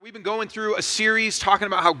We've been going through a series talking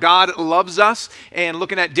about how God loves us and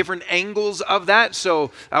looking at different angles of that.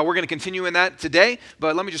 So we're going to continue in that today.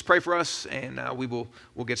 But let me just pray for us, and we'll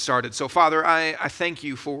get started. So Father, I thank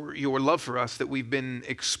you for your love for us that we've been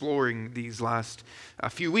exploring these last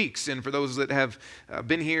few weeks. And for those that have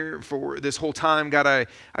been here for this whole time, God,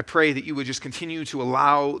 I pray that you would just continue to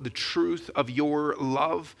allow the truth of your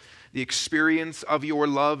love, the experience of your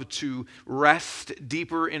love to rest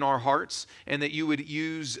deeper in our hearts, and that you would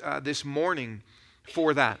use this morning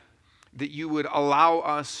for that you would allow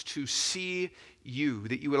us to see you,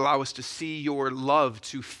 that you would allow us to see your love,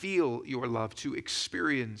 to feel your love, to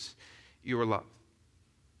experience your love.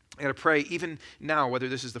 I gotta pray even now, whether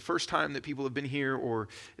this is the first time that people have been here or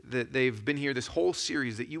that they've been here this whole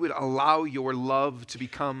series, that you would allow your love to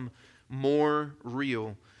become more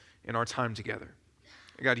real in our time together.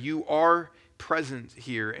 God, you are present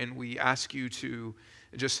here, and we ask you to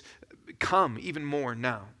just come even more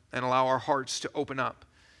now and allow our hearts to open up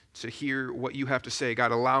to hear what you have to say.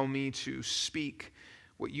 God, allow me to speak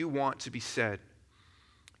what you want to be said.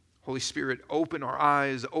 Holy Spirit, open our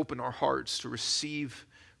eyes, open our hearts to receive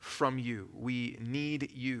from you. We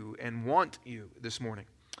need you and want you this morning.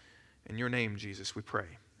 In your name, Jesus, we pray.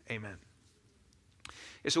 Amen.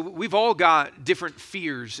 So we've all got different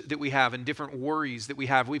fears that we have and different worries that we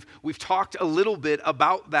have. We've talked a little bit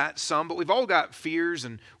about that some, but we've all got fears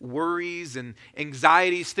and worries and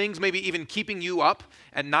anxieties, things maybe even keeping you up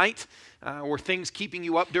at night or things keeping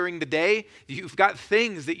you up during the day. You've got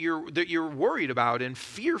things that you're worried about and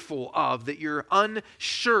fearful of, that you're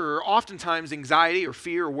unsure. Oftentimes anxiety or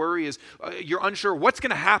fear or worry is you're unsure what's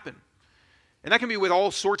going to happen. And that can be with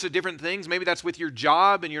all sorts of different things. Maybe that's with your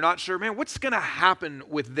job and you're not sure, man, what's going to happen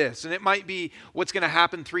with this? And it might be what's going to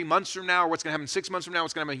happen 3 months from now, or what's going to happen 6 months from now,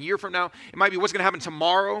 what's going to happen a year from now. It might be what's going to happen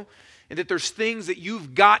tomorrow. And that there's things that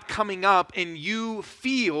you've got coming up and you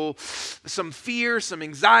feel some fear, some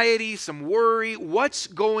anxiety, some worry. What's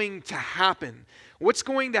going to happen? What's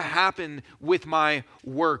going to happen with my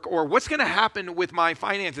work? Or what's going to happen with my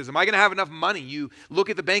finances? Am I going to have enough money? You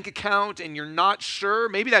look at the bank account and you're not sure.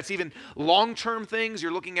 Maybe that's even long-term things.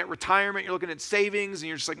 You're looking at retirement, you're looking at savings, and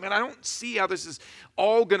you're just like, man, I don't see how this is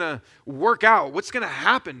all going to work out. What's going to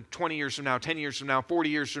happen 20 years from now, 10 years from now, 40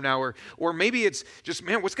 years from now? Or maybe it's just,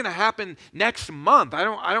 man, what's going to happen next month? I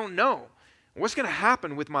don't know. What's going to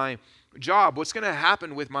happen with my job? What's going to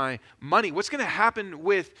happen with my money? What's going to happen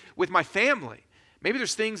with my family? Maybe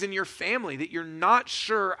there's things in your family that you're not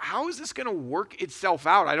sure, how is this going to work itself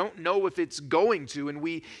out? I don't know if it's going to. And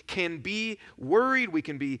we can be worried, we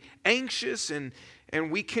can be anxious, and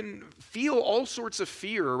we can feel all sorts of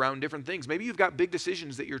fear around different things. Maybe you've got big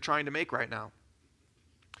decisions that you're trying to make right now.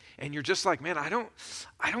 And you're just like, man, I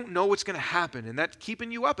don't know what's going to happen. And that's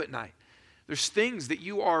keeping you up at night. There's things that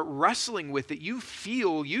you are wrestling with that you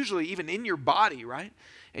feel usually even in your body, right?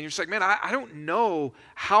 And you're just like, man, I don't know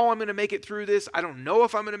how I'm going to make it through this. I don't know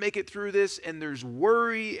if I'm going to make it through this. And there's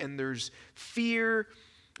worry and there's fear.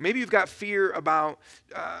 Maybe you've got fear about,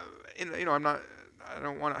 I'm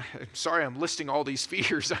sorry, I'm listing all these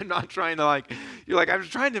fears. I'm not trying to I'm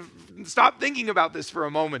trying to stop thinking about this for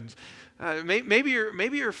a moment. Maybe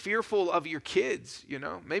you're fearful of your kids, you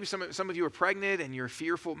know. Maybe some of you are pregnant and you're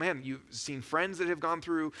fearful. Man, you've seen friends that have gone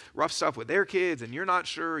through rough stuff with their kids and you're not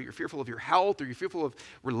sure. You're fearful of your health, or you're fearful of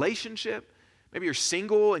relationship. Maybe you're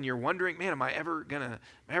single and you're wondering, man, am I ever gonna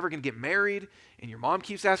get married? And your mom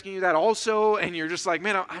keeps asking you that also, and you're just like,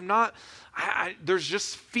 man, I'm not. There's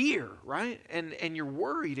just fear, right? And you're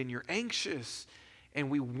worried and you're anxious,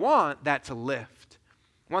 and we want that to lift.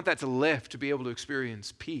 We want that to lift, to be able to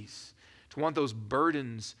experience peace. To want those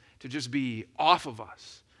burdens to just be off of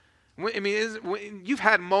us. I mean, you've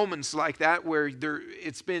had moments like that where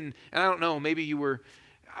it's been, and I don't know, maybe you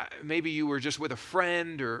were just with a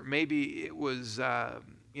friend, or maybe it was,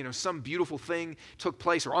 some beautiful thing took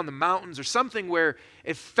place, or on the mountains, or something where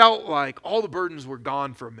it felt like all the burdens were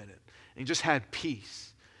gone for a minute, and you just had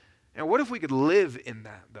peace. And what if we could live in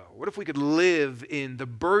that, though? What if we could live in the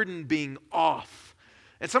burden being off?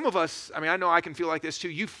 And some of us, I know I can feel like this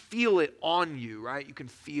too. You feel it on you, right? You can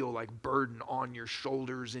feel like burden on your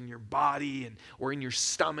shoulders, in your body, or in your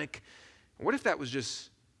stomach. What if that was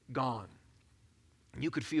just gone?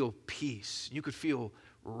 You could feel peace. You could feel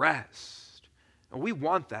rest. And we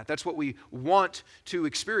want that. That's what we want to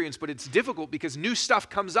experience, but it's difficult because new stuff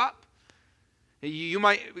comes up. You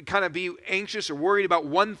might kind of be anxious or worried about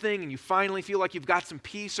one thing, and you finally feel like you've got some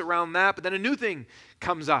peace around that, but then a new thing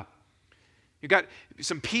comes up. You got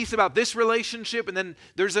some peace about this relationship, and then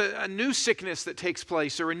there's a new sickness that takes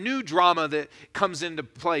place, or a new drama that comes into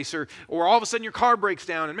place, or all of a sudden your car breaks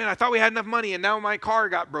down, and man, I thought we had enough money, and now my car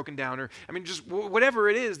got broken down, or I mean, just whatever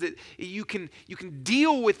it is that you can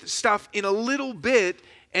deal with stuff in a little bit,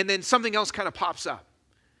 and then something else kind of pops up.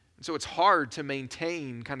 And so it's hard to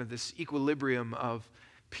maintain kind of this equilibrium of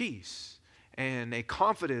peace and a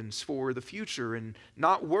confidence for the future, and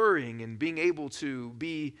not worrying, and being able to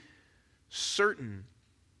be certain.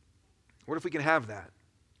 What if we can have that?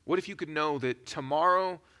 What if you could know that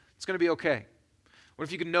tomorrow it's going to be okay? What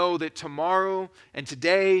if you could know that tomorrow and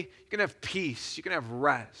today you can have peace, you can have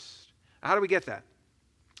rest? How do we get that?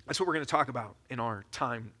 That's what we're going to talk about in our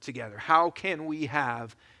time together. How can we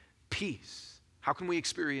have peace? How can we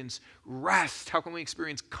experience rest? How can we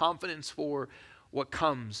experience confidence for what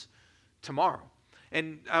comes tomorrow?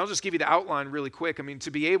 And I'll just give you the outline really quick. I mean,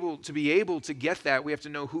 to be able to get that, we have to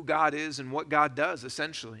know who God is and what God does,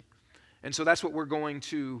 essentially. And so that's what we're going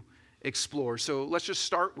to explore. So let's just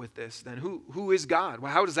start with this then. Who is God? Well,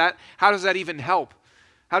 how does that even help?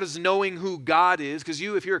 How does knowing who God is, because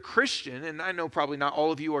if you're a Christian, and I know probably not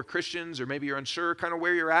all of you are Christians, or maybe you're unsure kind of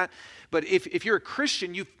where you're at, but if you're a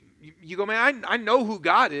Christian, you go, man, I know who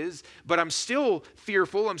God is, but I'm still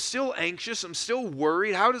fearful, I'm still anxious, I'm still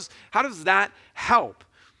worried. How does that help?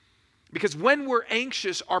 Because when we're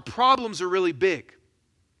anxious, our problems are really big.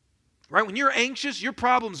 Right? When you're anxious, your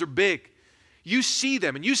problems are big. You see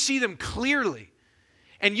them, and you see them clearly,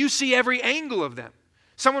 and you see every angle of them.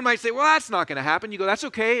 Someone might say, well, that's not going to happen. You go, that's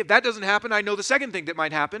okay. If that doesn't happen, I know the second thing that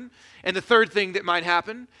might happen, and the third thing that might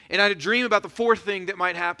happen, and I had a dream about the fourth thing that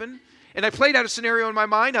might happen. And I played out a scenario in my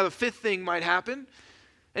mind how the fifth thing might happen.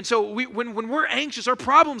 And so when we're anxious, our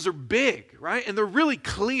problems are big, right? And they're really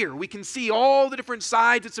clear. We can see all the different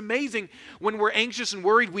sides. It's amazing when we're anxious and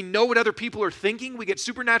worried. We know what other people are thinking. We get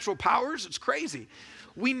supernatural powers. It's crazy.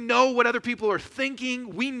 We know what other people are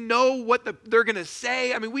thinking. We know what they're going to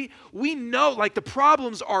say. I mean, we know, like, the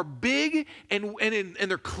problems are big and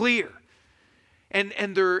they're clear.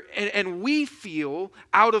 And we feel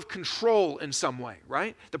out of control in some way,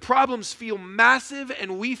 right? The problems feel massive,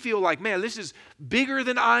 and we feel like, man, this is bigger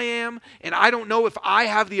than I am, and I don't know if I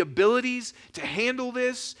have the abilities to handle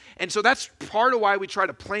this. And so that's part of why we try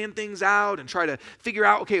to plan things out and try to figure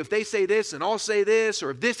out, okay, if they say this, and I'll say this, or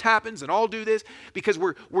if this happens, and I'll do this, because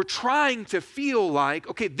we're trying to feel like,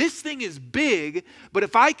 okay, this thing is big, but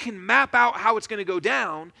if I can map out how it's going to go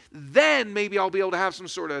down, then maybe I'll be able to have some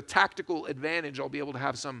sort of tactical advantage. I'll be able to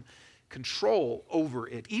have some control over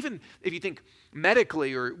it. Even if you think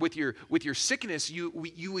medically, or with your sickness, you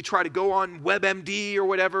would try to go on WebMD or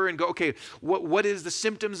whatever and go, okay, what is the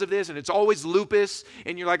symptoms of this? And it's always lupus,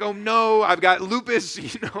 and you're like, oh no, I've got lupus,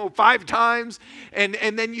 5 times, and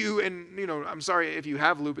then I'm sorry if you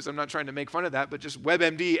have lupus, I'm not trying to make fun of that, but just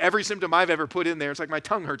WebMD, every symptom I've ever put in there, it's like my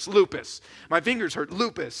tongue hurts, lupus, my fingers hurt,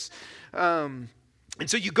 lupus. And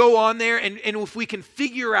so you go on there, and if we can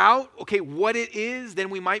figure out, okay, what it is, then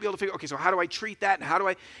we might be able to figure, okay, so how do I treat that,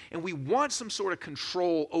 and we want some sort of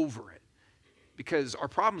control over it, because our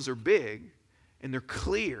problems are big, and they're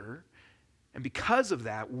clear, and because of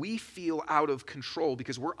that, we feel out of control,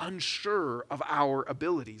 because we're unsure of our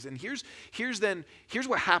abilities. And here's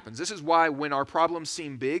what happens. This is why when our problems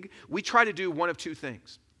seem big, we try to do one of two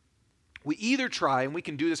things. We either try, and we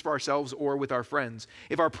can do this for ourselves or with our friends,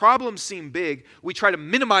 if our problems seem big, we try to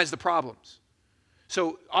minimize the problems.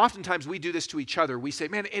 So oftentimes we do this to each other. We say,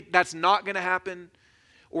 man, that's not going to happen,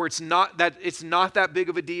 or it's not that big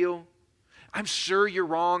of a deal. I'm sure you're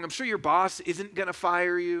wrong. I'm sure your boss isn't going to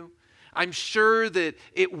fire you. I'm sure that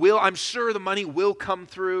it will. I'm sure the money will come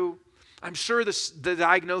through. I'm sure the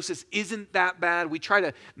diagnosis isn't that bad. We try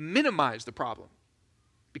to minimize the problem.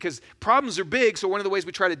 Because problems are big, so one of the ways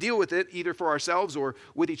we try to deal with it, either for ourselves or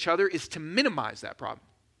with each other, is to minimize that problem.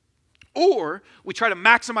 Or we try to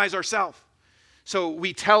maximize ourselves. So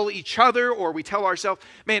we tell each other, or we tell ourselves,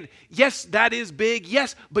 man, yes, that is big,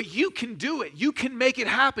 yes, but you can do it. You can make it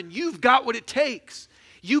happen. You've got what it takes.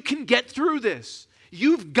 You can get through this.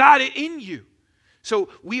 You've got it in you. So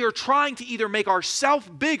we are trying to either make ourselves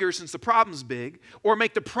bigger since the problem's big, or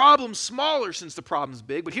make the problem smaller since the problem's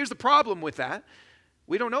big. But here's the problem with that.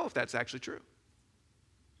 We don't know if that's actually true.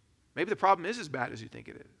 Maybe the problem is as bad as you think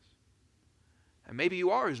it is. And maybe you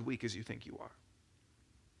are as weak as you think you are.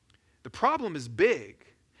 The problem is big.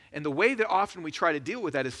 And the way that often we try to deal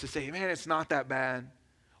with that is to say, man, it's not that bad.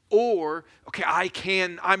 Or, okay,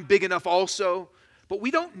 I'm big enough also. But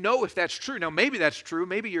we don't know if that's true. Now, maybe that's true.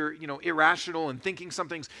 Maybe you're, irrational and thinking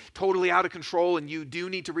something's totally out of control, and you do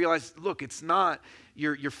need to realize, look, it's not,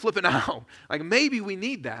 you're flipping out. Like, maybe we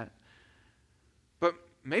need that. But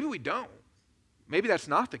maybe we don't. maybe that's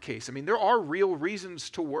not the case. I mean, there are real reasons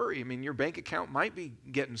to worry. I mean, your bank account might be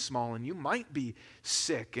getting small, and you might be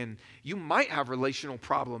sick, and you might have relational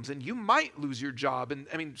problems, and you might lose your job. And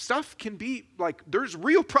I mean, stuff can be like, there's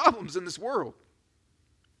real problems in this world.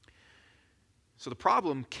 So the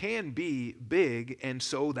problem can be big, and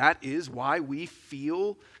so that is why we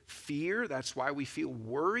feel fear. That's why we feel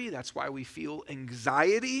worry. That's why we feel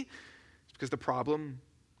anxiety. It's because the problem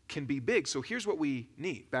can be big. So here's what we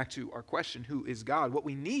need. Back to our question, who is God? What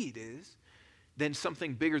we need is then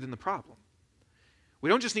something bigger than the problem. We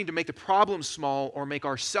don't just need to make the problem small or make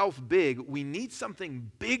ourselves big. We need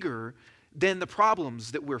something bigger than the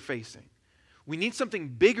problems that we're facing. We need something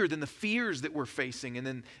bigger than the fears that we're facing,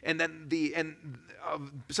 and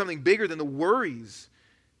something bigger than the worries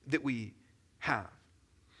that we have.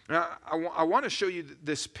 Now, I want to show you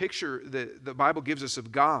this picture that the Bible gives us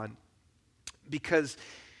of God, because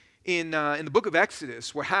in the book of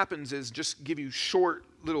Exodus, what happens is, just give you a short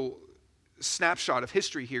little snapshot of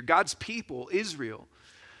history here. God's people, Israel,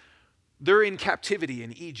 they're in captivity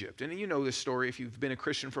in Egypt. And you know this story if you've been a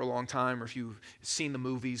Christian for a long time, or if you've seen the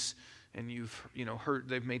movies and you've heard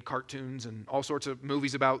they've made cartoons and all sorts of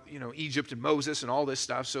movies about Egypt and Moses and all this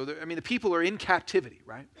stuff. So the people are in captivity,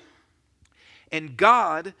 right? And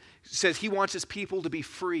God says he wants his people to be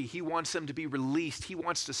free. He wants them to be released. He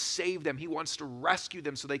wants to save them. He wants to rescue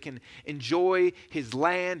them so they can enjoy his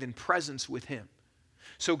land and presence with him.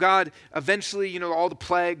 So God eventually, all the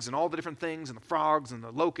plagues and all the different things, and the frogs and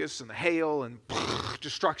the locusts and the hail and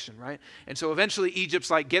destruction, right? And so eventually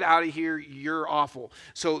Egypt's like, get out of here, you're awful.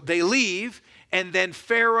 So they leave, and then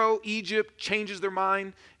Pharaoh, Egypt, changes their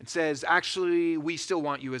mind and says, actually, we still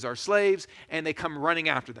want you as our slaves, and they come running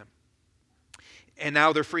after them. And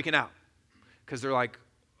now they're freaking out because they're like,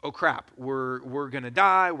 oh crap, we're going to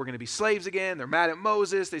die. We're going to be slaves again. They're mad at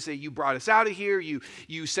Moses. They say, you brought us out of here. You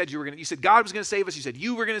said you said God was going to save us. You said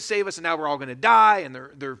you were going to save us, and now we're all going to die. And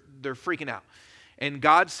they're freaking out. And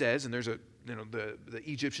God says, and there's the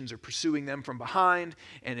Egyptians are pursuing them from behind,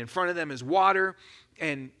 and in front of them is water.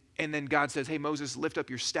 And then God says, hey, Moses, lift up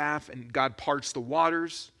your staff, and God parts the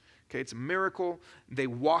waters. Okay, it's a miracle. They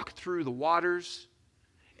walk through the waters,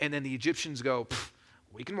 and then the Egyptians go,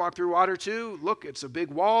 we can walk through water too. Look, it's a big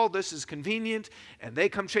wall. This is convenient. And they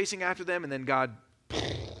come chasing after them, and then God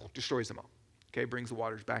destroys them all. Okay, brings the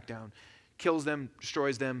waters back down, kills them,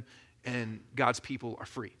 destroys them, and God's people are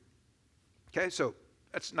free. Okay, so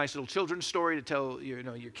that's a nice little children's story to tell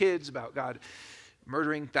your kids about God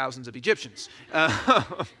murdering thousands of Egyptians.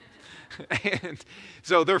 And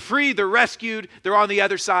so they're free, they're rescued, they're on the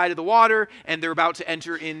other side of the water, and they're about to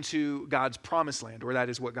enter into God's promised land, or that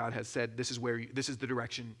is what God has said. This is the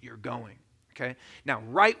direction you're going. Okay. Now,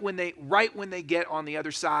 right when they get on the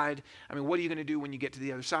other side, I mean, what are you going to do when you get to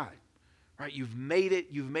the other side? Right? You've made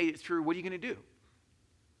it through. What are you going to do?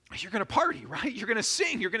 You're going to party, right? You're going to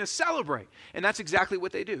sing, you're going to celebrate. And that's exactly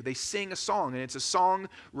what they do. They sing a song, and it's a song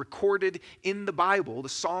recorded in the Bible, the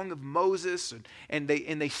song of Moses, and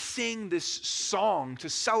they sing this song to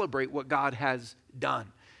celebrate what God has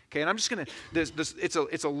done. Okay, and I'm just going to,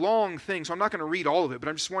 it's a long thing, so I'm not going to read all of it, but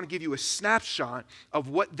I just want to give you a snapshot of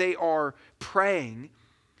what they are praying.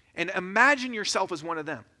 And imagine yourself as one of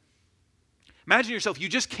them. Imagine yourself, you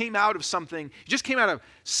just came out of something, you just came out of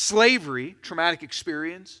slavery, traumatic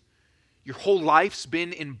experience. Your whole life's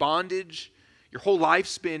been in bondage. Your whole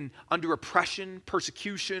life's been under oppression,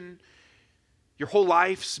 persecution. Your whole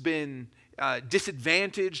life's been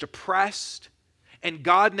disadvantaged, oppressed. And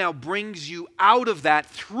God now brings you out of that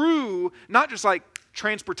through, not just like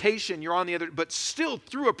transportation, you're on the other, but still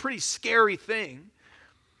through a pretty scary thing.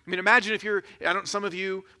 I mean, imagine if some of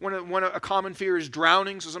you, a common fear is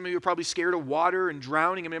drowning, so some of you are probably scared of water and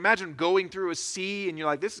drowning. I mean, imagine going through a sea and you're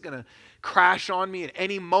like, this is going to crash on me at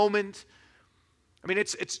any moment. I mean,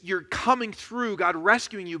 you're coming through, God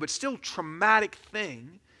rescuing you, but still traumatic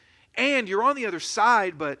thing. And you're on the other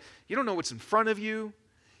side, but you don't know what's in front of you.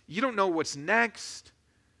 You don't know what's next.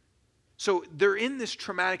 So they're in this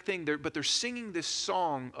traumatic thing, but they're singing this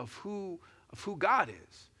song of who God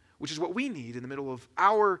is, which is what we need in the middle of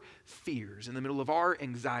our fears, in the middle of our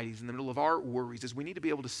anxieties, in the middle of our worries, is we need to be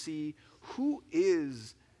able to see who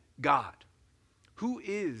is God. Who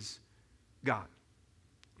is God?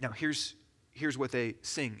 Now, here's what they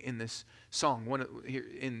sing in this song. You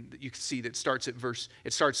can see that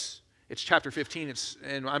it's chapter 15,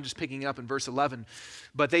 and I'm just picking up in verse 11.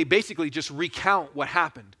 But they basically just recount what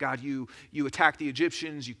happened. God, you attacked the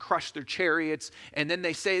Egyptians, you crushed their chariots, and then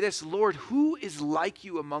they say this, Lord, who is like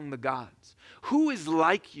you among the gods? Who is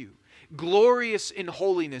like you? glorious in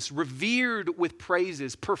holiness, revered with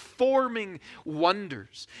praises, performing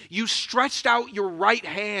wonders. You stretched out your right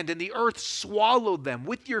hand, and the earth swallowed them.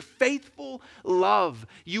 With your faithful love,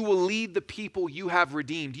 you will lead the people you have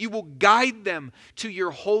redeemed. You will guide them to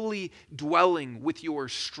your holy dwelling with your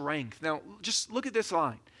strength. Now, just look at this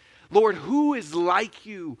line. Lord, who is like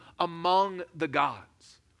you among the gods?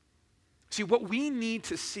 See, what we need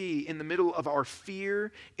to see in the middle of our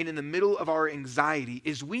fear and in the middle of our anxiety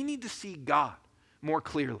is we need to see God more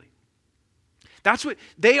clearly. That's what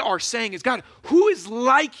they are saying is, God, who is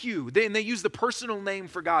like you? And they use the personal name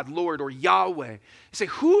for God, Lord or Yahweh. They say,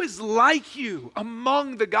 who is like you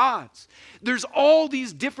among the gods? There's all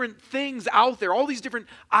these different things out there, all these different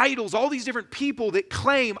idols, all these different people that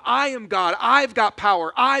claim, I am God, I've got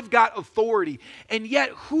power, I've got authority. And yet,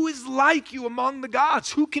 who is like you among the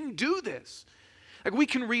gods? Who can do this? Like, we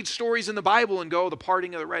can read stories in the Bible and go, the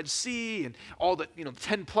parting of the Red Sea and all the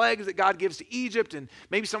 10 plagues that God gives to Egypt, and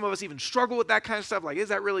maybe some of us even struggle with that kind of stuff. Like, is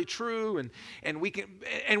that really true? And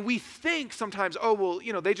we think sometimes, oh,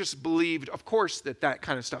 well, they just believed, of course, that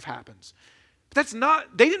kind of stuff happens. But that's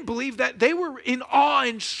not, they didn't believe that. They were in awe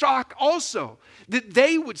and shock also that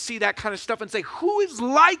they would see that kind of stuff and say, who is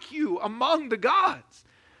like you among the gods?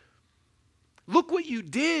 Look what you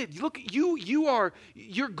did. Look,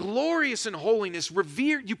 you're glorious in holiness,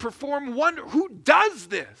 revered. You perform wonder. Who does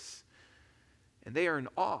this? And they are in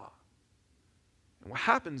awe. And what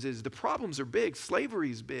happens is the problems are big.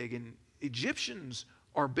 Slavery is big, and Egyptians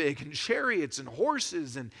are big, and chariots and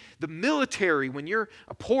horses and the military when you're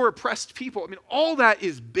a poor, oppressed people. I mean, all that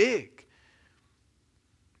is big.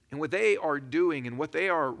 And what they are doing and what they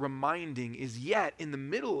are reminding is, yet in the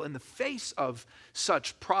middle, in the face of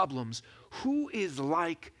such problems, who is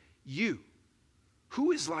like you?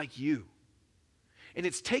 Who is like you? And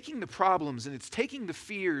it's taking the problems, and it's taking the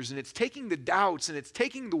fears, and it's taking the doubts, and it's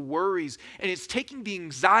taking the worries, and it's taking the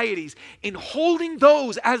anxieties, and holding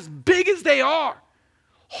those as big as they are,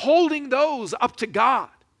 holding those up to God,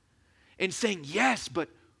 and saying, yes, but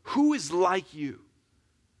who is like you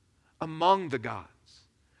among the gods?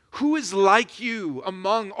 Who is like you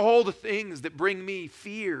among all the things that bring me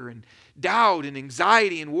fear and doubt and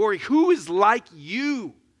anxiety and worry? Who is like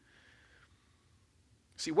you?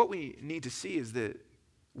 See, what we need to see is that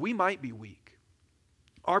we might be weak.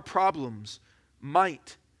 Our problems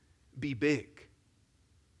might be big.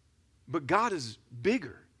 But God is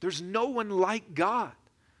bigger. There's no one like God.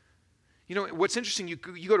 You know, what's interesting, you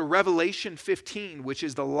go to Revelation 15, which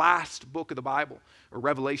is the last book of the Bible, or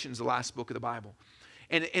Revelation is the last book of the Bible.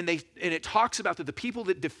 And it talks about the people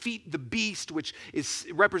that defeat the beast, which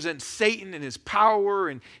represents Satan and his power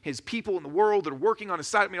and his people in the world that are working on his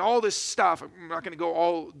side. I mean, all this stuff. I'm not going to go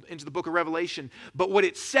all into the book of Revelation. But what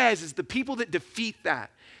it says is the people that defeat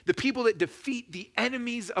that, the people that defeat the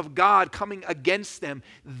enemies of God coming against them,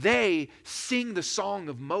 they sing the song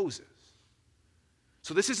of Moses.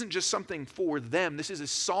 So this isn't just something for them. This is a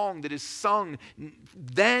song that is sung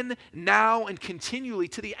then, now, and continually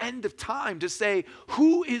to the end of time to say,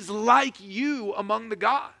 who is like you among the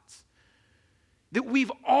gods? That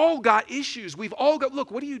we've all got issues. We've all got, look,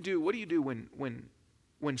 what do you do? What do you do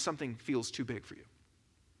when something feels too big for you?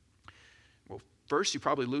 Well, first, you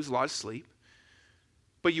probably lose a lot of sleep.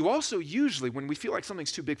 But you also usually, when we feel like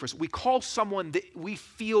something's too big for us, we call someone that we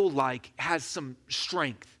feel like has some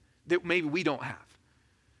strength that maybe we don't have.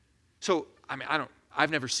 So, I mean, I've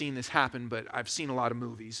never seen this happen, but I've seen a lot of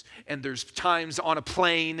movies. And there's times on a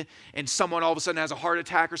plane and someone all of a sudden has a heart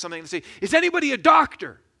attack or something and they say, is anybody a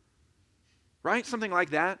doctor? Right? Something like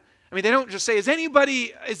that. I mean, they don't just say, is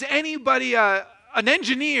anybody an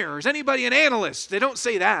engineer? Is anybody an analyst? They don't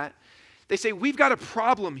say that. They say, we've got a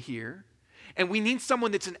problem here. And we need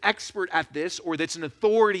someone that's an expert at this or that's an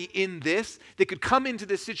authority in this that could come into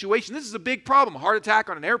this situation. This is a big problem, a heart attack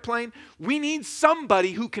on an airplane. We need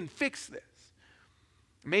somebody who can fix this.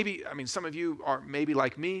 Maybe, I mean, some of you are maybe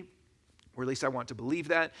like me, or at least I want to believe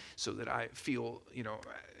that so that I feel,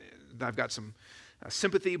 I've got some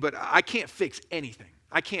sympathy, but I can't fix anything.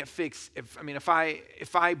 I can't fix, if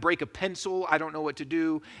I break a pencil, I don't know what to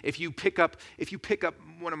do. If you pick up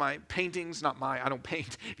one of my paintings, I don't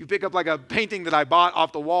paint. If you pick up like a painting that I bought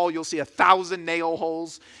off the wall, you'll see 1,000 nail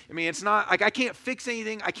holes. I mean, it's not, like I can't fix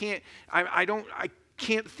anything. I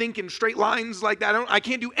can't think in straight lines like that. I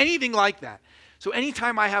can't do anything like that. So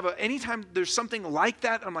anytime there's something like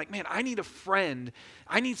that, I'm like, man, I need a friend.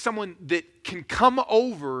 I need someone that can come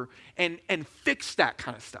over and fix that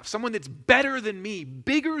kind of stuff. Someone that's better than me,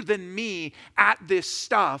 bigger than me at this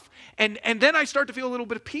stuff. And then I start to feel a little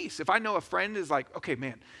bit of peace. If I know a friend is like, okay,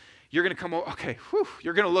 man, you're going to come over. Okay,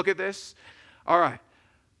 you're going to look at this. All right.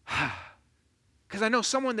 Because I know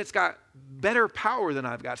someone that's got better power than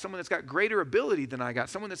I've got, someone that's got greater ability than I got,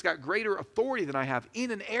 someone that's got greater authority than I have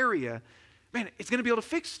in an area, man, it's going to be able to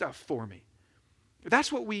fix stuff for me.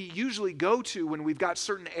 That's what we usually go to when we've got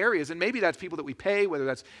certain areas, and maybe that's people that we pay, whether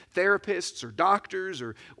that's therapists or doctors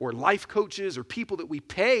or life coaches or people that we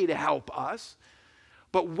pay to help us.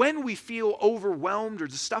 But when we feel overwhelmed or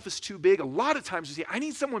the stuff is too big, a lot of times we say, I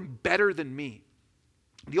need someone better than me.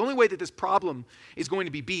 The only way that this problem is going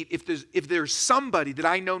to be beat if there's somebody that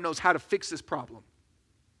I know knows how to fix this problem.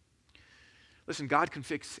 Listen, God can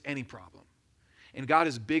fix any problem, and God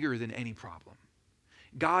is bigger than any problem.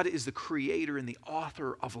 God is the creator and the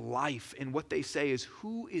author of life, and what they say is,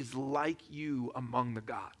 who is like you among the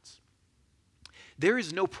gods? There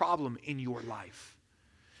is no problem in your life.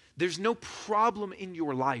 There's no problem in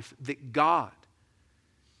your life that God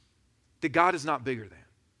is not bigger than.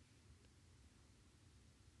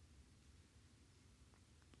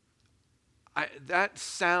 That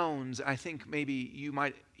sounds, I think maybe you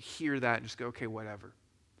might hear that and just go, okay, whatever.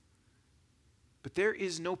 But there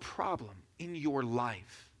is no problem in your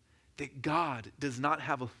life that God does not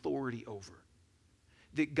have authority over,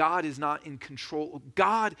 that God is not in control.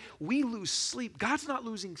 God, we lose sleep. God's not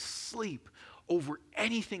losing sleep over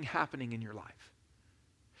anything happening in your life.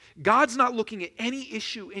 God's not looking at any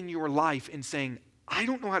issue in your life and saying, I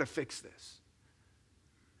don't know how to fix this.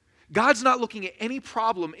 God's not looking at any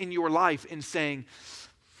problem in your life and saying,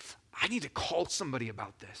 I need to call somebody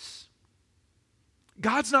about this.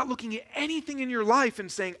 God's not looking at anything in your life and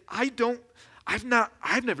saying, I've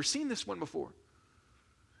never seen this one before.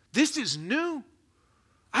 This is new.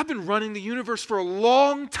 I've been running the universe for a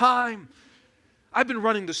long time. I've been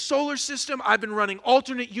running the solar system. I've been running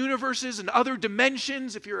alternate universes and other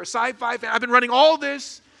dimensions. If you're a sci-fi fan, I've been running all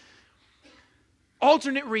this.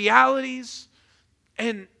 Alternate realities.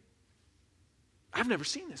 And I've never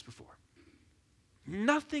seen this before.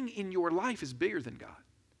 Nothing in your life is bigger than God.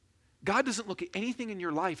 God doesn't look at anything in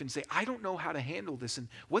your life and say, I don't know how to handle this. And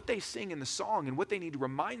what they sing in the song and what they need to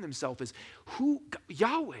remind themselves is,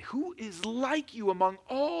 Yahweh, who is like you among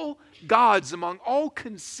all gods, among all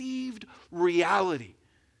conceived reality?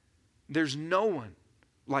 There's no one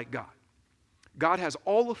like God. God has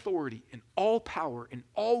all authority and all power and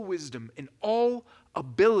all wisdom and all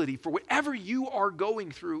ability for whatever you are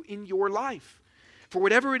going through in your life. For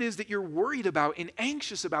whatever it is that you're worried about and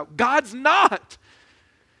anxious about, God's not.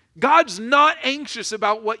 God's not anxious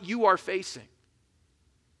about what you are facing.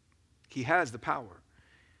 He has the power.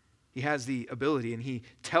 He has the ability, and he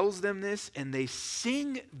tells them this, and they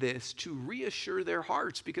sing this to reassure their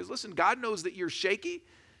hearts. Because listen, God knows that you're shaky.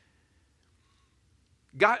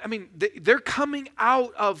 They're coming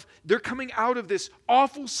out of this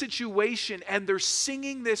awful situation, and they're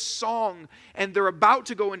singing this song, and they're about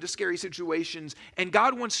to go into scary situations, and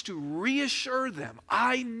God wants to reassure them.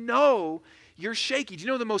 I know you're shaky. Do you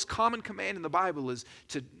know the most common command in the Bible is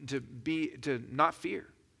to not fear?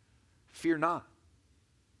 Fear not.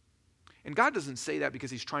 And God doesn't say that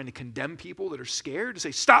because he's trying to condemn people that are scared, to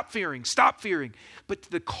say, stop fearing. But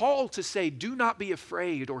the call to say, do not be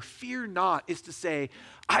afraid or fear not, is to say,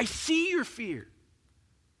 I see your fear.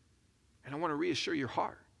 And I want to reassure your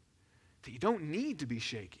heart that you don't need to be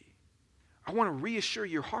shaky. I want to reassure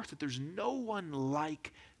your heart that there's no one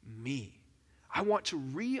like me. I want to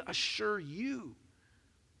reassure you.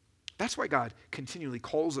 That's why God continually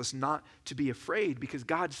calls us not to be afraid, because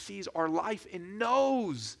God sees our life and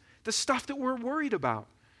knows the stuff that we're worried about.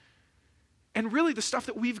 And really the stuff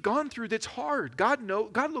that we've gone through that's hard. God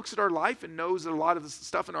looks at our life and knows that a lot of the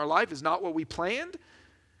stuff in our life is not what we planned.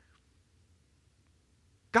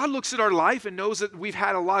 God looks at our life and knows that we've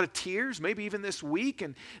had a lot of tears, maybe even this week,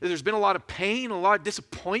 and there's been a lot of pain, a lot of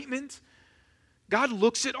disappointment. God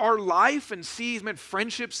looks at our life and sees, man,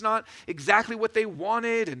 friendship's not exactly what they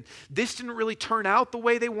wanted, and this didn't really turn out the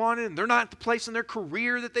way they wanted, and they're not at the place in their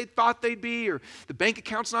career that they thought they'd be, or the bank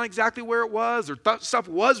account's not exactly where it was, or stuff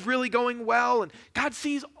was really going well, and God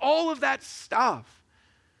sees all of that stuff.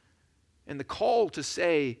 And the call to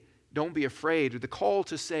say, don't be afraid, or the call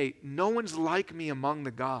to say, no one's like me among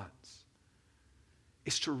the gods,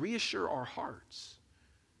 is to reassure our hearts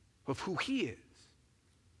of who he is.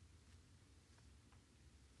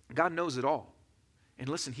 God knows it all. And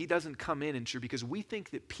listen, he doesn't come in because we think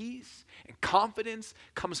that peace and confidence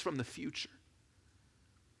comes from the future.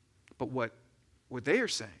 But what they are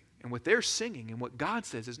saying and what they're singing and what God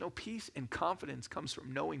says is, no, peace and confidence comes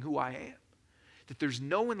from knowing who I am. That there's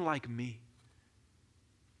no one like me.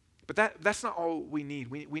 But that's not all we need.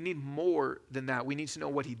 We need more than that. We need to know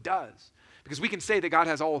what he does. Because we can say that God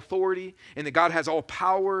has all authority and that God has all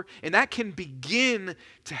power, and that can begin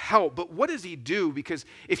to help. But what does he do? Because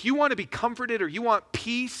if you want to be comforted or you want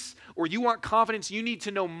peace or you want confidence, you need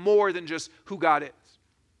to know more than just who God is.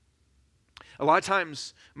 A lot of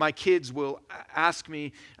times my kids will ask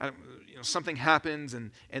me, something happens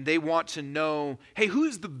and they want to know, hey,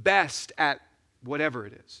 who's the best at whatever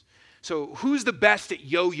it is? So who's the best at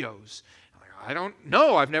yo-yos? I don't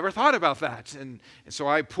know. I've never thought about that. And so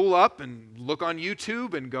I pull up and look on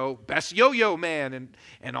YouTube and go, best yo-yo man.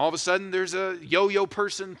 And all of a sudden there's a yo-yo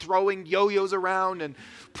person throwing yo-yos around and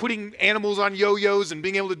putting animals on yo-yos and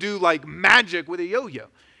being able to do like magic with a yo-yo.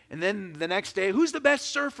 And then the next day, who's the best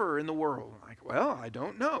surfer in the world? I'm like, well, I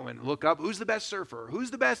don't know. And look up, who's the best surfer? Who's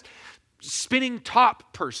the best spinning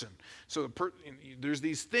top person? So there's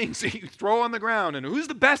these things that you throw on the ground, and who's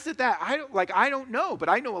the best at that? I don't know, but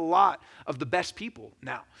I know a lot of the best people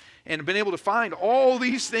now, and I've been able to find all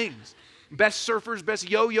these things: best surfers, best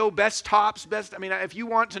yo-yo, best tops, best. I mean, if you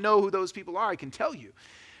want to know who those people are, I can tell you.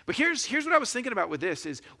 But here's what I was thinking about with this: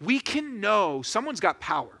 is we can know someone's got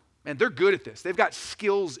power. And they're good at this. They've got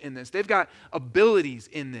skills in this. They've got abilities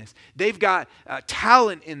in this. They've got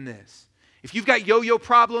talent in this. If you've got yo-yo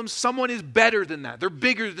problems, someone is better than that. They're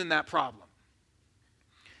bigger than that problem.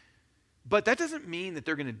 But that doesn't mean that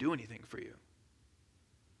they're going to do anything for you.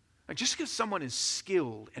 Like just because someone is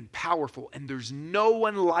skilled and powerful and there's no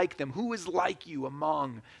one like them, who is like you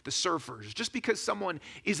among the surfers, just because someone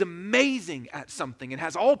is amazing at something and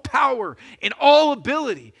has all power and all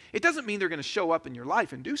ability, it doesn't mean they're going to show up in your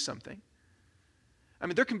life and do something. I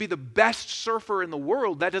mean, there can be the best surfer in the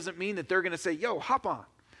world. That doesn't mean that they're going to say, yo, hop on.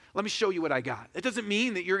 Let me show you what I got. It doesn't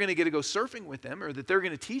mean that you're going to get to go surfing with them or that they're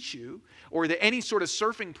going to teach you or that any sort of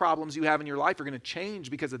surfing problems you have in your life are going to change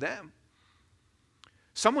because of them.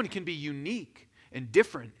 Someone can be unique and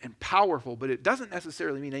different and powerful, but it doesn't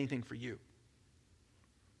necessarily mean anything for you.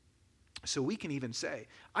 So we can even say,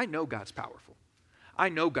 I know God's powerful. I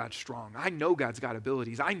know God's strong. I know God's got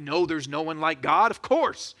abilities. I know there's no one like God, of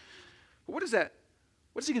course. But what is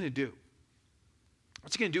he going to do?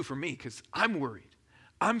 What's he going to do for me? Because I'm worried.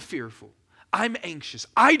 I'm fearful. I'm anxious.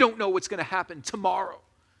 I don't know what's going to happen tomorrow.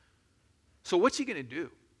 So what's he going to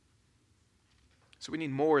do? So we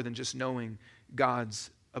need more than just knowing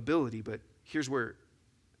God's ability, but here's where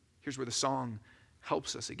the song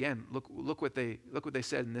helps us. Again, look what they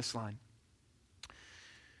said in this line.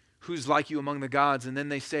 Who's like you among the gods? And then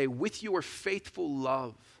they say, with your faithful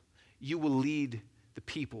love, you will lead the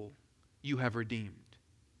people you have redeemed.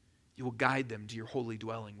 You will guide them to your holy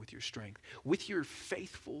dwelling with your strength. With your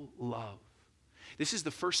faithful love. This is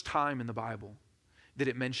the first time in the Bible that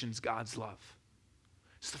it mentions God's love.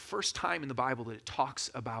 It's the first time in the Bible that it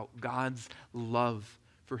talks about God's love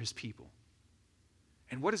for his people.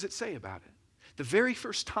 And what does it say about it? The very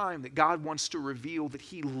first time that God wants to reveal that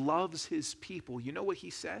he loves his people, you know what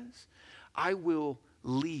he says? I will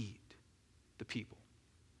lead the people.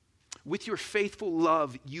 With your faithful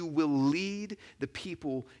love, you will lead the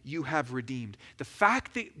people you have redeemed. The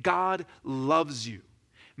fact that God loves you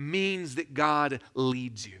means that God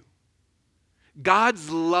leads you. God's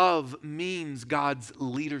love means God's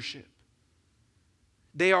leadership.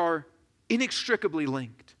 They are inextricably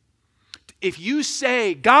linked. If you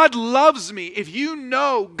say, God loves me, if you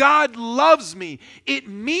know God loves me, it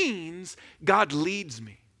means God leads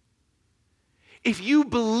me. If you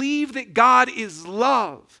believe that God is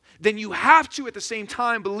love, then you have to at the same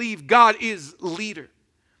time believe God is leader.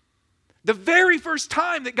 The very first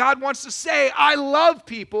time that God wants to say, I love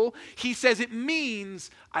people, he says it means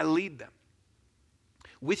I lead them.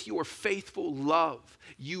 With your faithful love,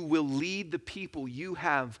 you will lead the people you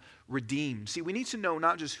have redeemed. See, we need to know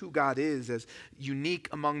not just who God is as unique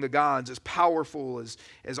among the gods, as powerful as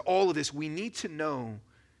all of this. We need to know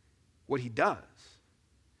what he does.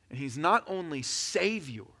 And he's not only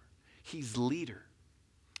Savior, he's leader.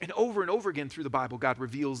 And over again through the Bible, God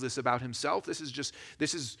reveals this about himself. This is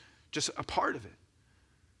just a part of it.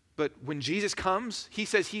 But when Jesus comes, he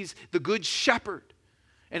says he's the good shepherd.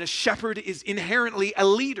 And a shepherd is inherently a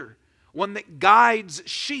leader, one that guides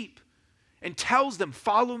sheep and tells them,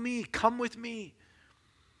 follow me, come with me.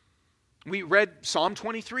 We read Psalm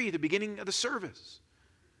 23 at the beginning of the service,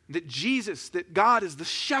 that God is the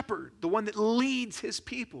shepherd, the one that leads his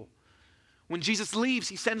people. When Jesus leaves,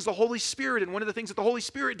 he sends the Holy Spirit, and one of the things that the Holy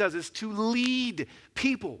Spirit does is to lead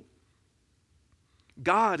people.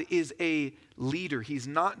 God is a leader. He's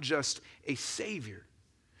not just a savior.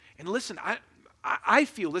 And listen, I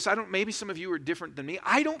feel this. Maybe some of you are different than me.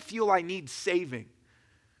 I don't feel I need saving.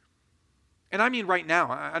 And I mean right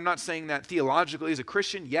now. I'm not saying that theologically as a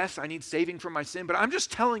Christian. Yes, I need saving from my sin. But I'm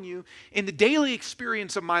just telling you, in the daily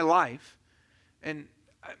experience of my life, and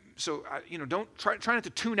so don't try not to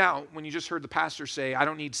tune out when you just heard the pastor say, I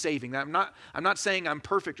don't need saving. I'm not saying I'm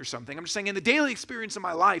perfect or something. I'm just saying in the daily experience of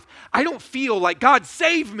my life, I don't feel like God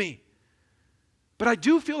save me. But I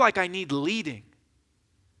do feel like I need leading.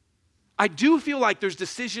 I do feel like there's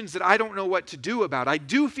decisions that I don't know what to do about. I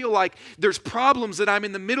do feel like there's problems that I'm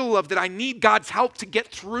in the middle of that I need God's help to get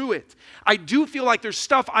through it. I do feel like there's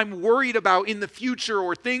stuff I'm worried about in the future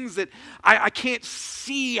or things that I can't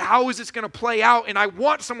see how is this going to play out, and I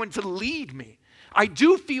want someone to lead me. I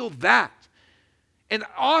do feel that. And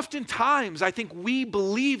oftentimes, I think we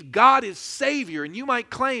believe God is Savior, and you might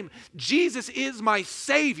claim, Jesus is my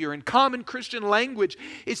Savior. In common Christian language,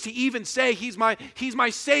 is to even say, He's my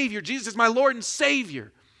Savior. Jesus is my Lord and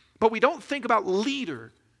Savior. But we don't think about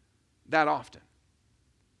leader that often.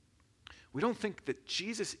 We don't think that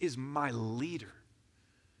Jesus is my leader.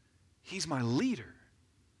 He's my leader.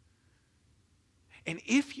 And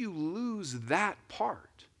if you lose that part,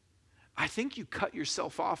 I think you cut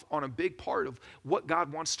yourself off on a big part of what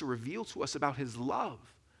God wants to reveal to us about His love.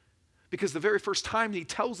 Because the very first time He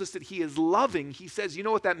tells us that He is loving, He says, you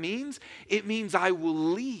know what that means? It means I will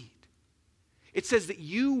lead. It says that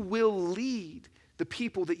you will lead the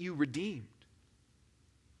people that you redeemed.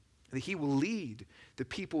 That He will lead the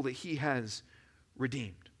people that He has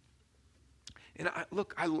redeemed. And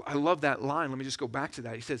I love that line. Let me just go back to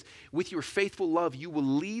that. He says, with your faithful love, you will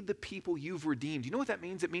lead the people you've redeemed. You know what that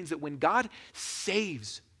means? It means that when God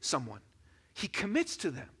saves someone, He commits to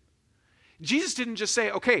them. Jesus didn't just say,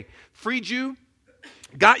 okay, freed you,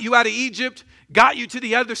 got you out of Egypt, got you to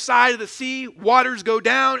the other side of the sea, waters go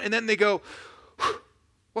down, and then they go,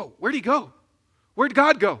 whoa, where'd He go? Where'd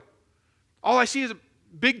God go? All I see is a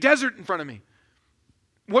big desert in front of me.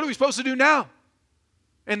 What are we supposed to do now?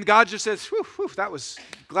 And God just says, whew, whew,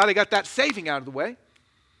 glad I got that saving out of the way.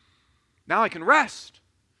 Now I can rest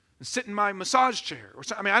and sit in my massage chair.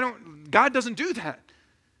 God doesn't do that.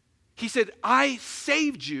 He said, I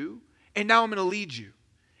saved you, and now I'm going to lead you.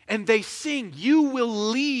 And they sing, you will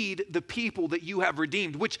lead the people that you have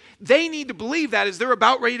redeemed, which they need to believe that as they're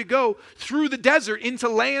about ready to go through the desert into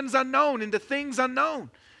lands unknown, into things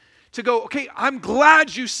unknown. To go, okay, I'm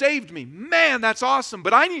glad you saved me. Man, that's awesome.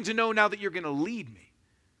 But I need to know now that you're going to lead me.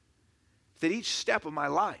 That each step of my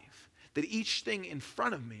life, that each thing in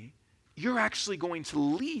front of me, you're actually going to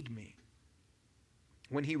lead me.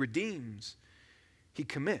 When He redeems, He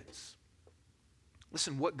commits.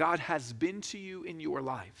 Listen, what God has been to you in your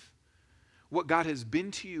life, what God has been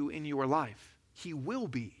to you in your life, He will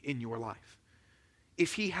be in your life.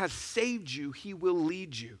 If He has saved you, He will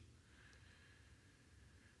lead you.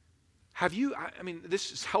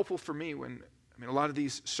 This is helpful for me a lot of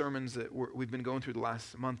these sermons that we've been going through the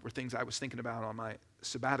last month were things I was thinking about on my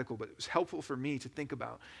sabbatical, but it was helpful for me to think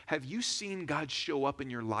about. Have you seen God show up in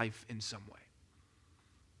your life in some way?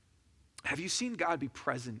 Have you seen God be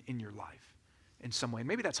present in your life in some way?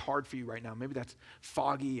 Maybe that's hard for you right now. Maybe that's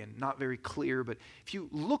foggy and not very clear, but if you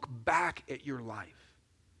look back at your life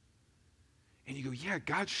and you go, yeah,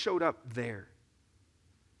 God showed up there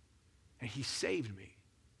and He saved me.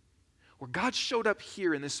 Or God showed up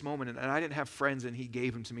here in this moment and I didn't have friends and He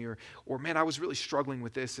gave them to me. Or man, I was really struggling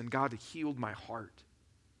with this and God healed my heart.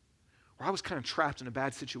 Or I was kind of trapped in a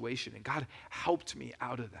bad situation and God helped me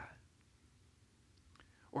out of that.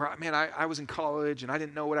 Or man, I was in college and I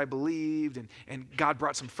didn't know what I believed and God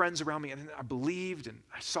brought some friends around me and I believed and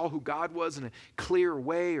I saw who God was in a clear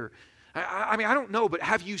way. Or I don't know, but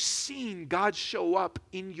have you seen God show up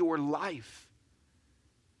in your life?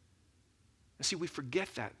 And see, we forget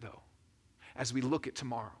that though. As we look at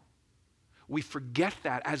tomorrow. We forget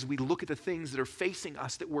that as we look at the things that are facing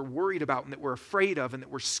us that we're worried about and that we're afraid of and that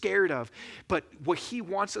we're scared of. But what He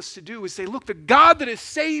wants us to do is say, look, the God that has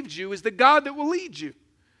saved you is the God that will lead you.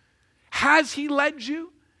 Has He led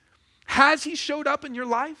you? Has He showed up in your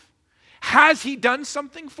life? Has He done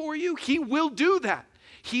something for you? He will do that.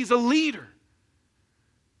 He's a leader.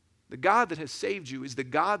 The God that has saved you is the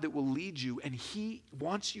God that will lead you, and He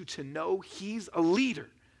wants you to know He's a leader.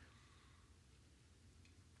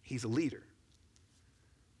 He's a leader.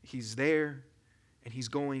 He's there, and He's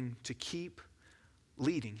going to keep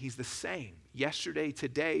leading. He's the same yesterday,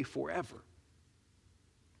 today, forever.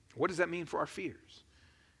 What does that mean for our fears?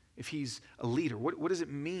 If He's a leader, what does it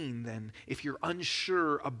mean then if you're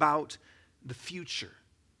unsure about the future?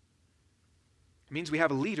 It means we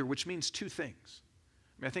have a leader, which means two things.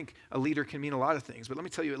 I think a leader can mean a lot of things, but let me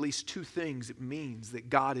tell you at least two things it means that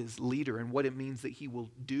God is leader and what it means that he will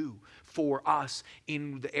do for us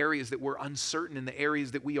in the areas that we're uncertain, in the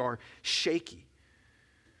areas that we are shaky.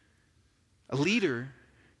 A leader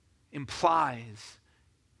implies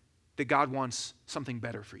that God wants something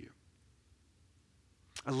better for you.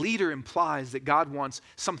 A leader implies that God wants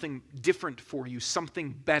something different for you,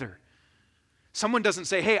 something better. Someone doesn't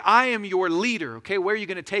say, hey, I am your leader, okay, where are you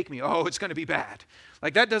going to take me? Oh, it's going to be bad.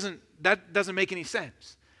 Like that doesn't make any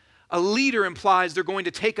sense. A leader implies they're going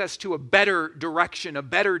to take us to a better direction, a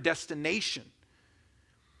better destination.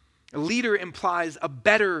 A leader implies a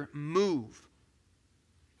better move.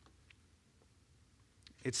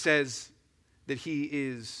 It says that he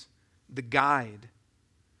is the guide.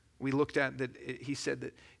 We looked at that he said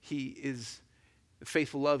that he is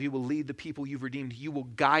faithful love. You will lead the people you've redeemed. You will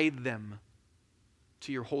guide them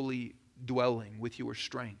to your holy dwelling with your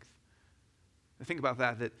strength. Think about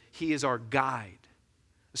that he is our guide.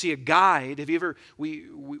 See, a guide, have you ever,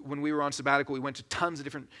 when we were on sabbatical, we went to tons of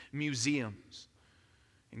different museums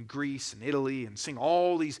in Greece and Italy and seeing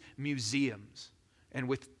all these museums. And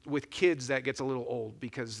with kids, that gets a little old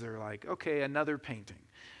because they're like, okay, another painting.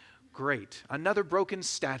 Great. Another broken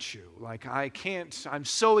statue. Like, I'm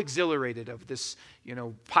so exhilarated of this,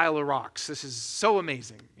 pile of rocks. This is so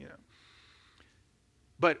amazing,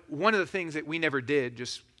 But one of the things that we never did,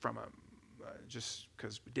 just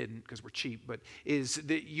because we didn't, because we're cheap, but is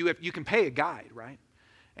that you can pay a guide, right?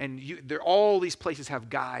 And all these places have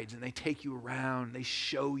guides, and they take you around, they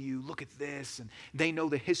show you, look at this, and they know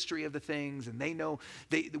the history of the things, and they know,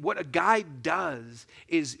 what a guide does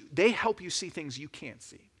is they help you see things you can't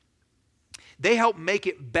see. They help make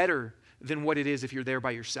it better than what it is if you're there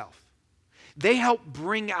by yourself. They help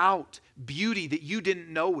bring out beauty that you didn't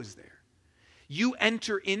know was there. You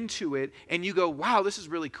enter into it and you go, wow, this is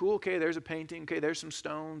really cool. Okay, there's a painting. Okay, there's some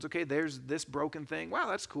stones. Okay, there's this broken thing. Wow,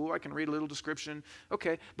 that's cool. I can read a little description.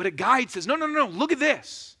 Okay, but a guide says, no, look at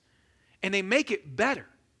this. And they make it better.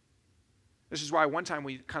 This is why one time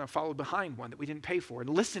we kind of followed behind one that we didn't pay for and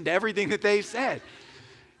listened to everything that they said.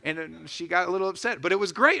 And she got a little upset, but it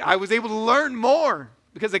was great. I was able to learn more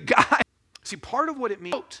because the guide, see, part of what it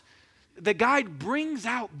means, the guide brings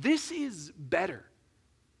out, this is better.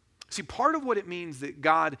 See, part of what it means that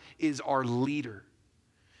God is our leader.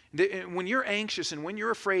 When you're anxious and when you're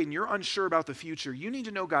afraid and you're unsure about the future, you need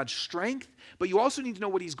to know God's strength, but you also need to know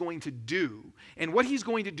what he's going to do. And what he's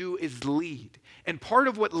going to do is lead. And part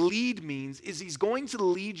of what lead means is he's going to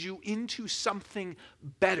lead you into something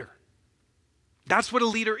better. That's what a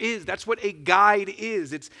leader is. That's what a guide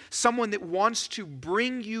is. It's someone that wants to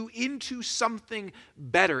bring you into something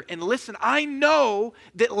better. And listen, I know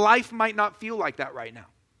that life might not feel like that right now.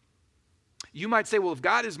 You might say, well, if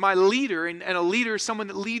God is my leader and a leader is someone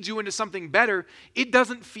that leads you into something better, it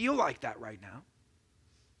doesn't feel like that right now.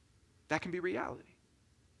 That can be reality.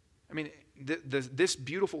 I mean, this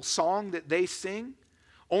beautiful song that they sing,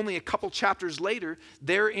 only a couple chapters later,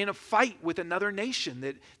 they're in a fight with another nation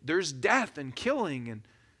that there's death and killing. And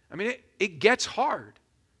I mean, it gets hard.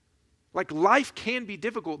 Like life can be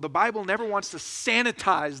difficult. The Bible never wants to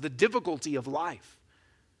sanitize the difficulty of life.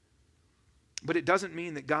 But it doesn't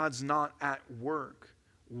mean that God's not at work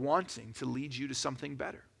wanting to lead you to something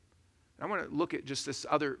better. I want to look at just this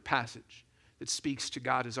other passage that speaks to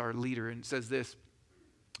God as our leader, and it says this.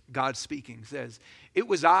 God speaking says, it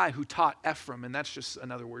was I who taught Ephraim, and that's just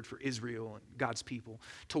another word for Israel and God's people,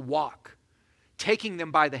 to walk, taking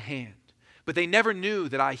them by the hand. But they never knew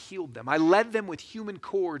that I healed them. I led them with human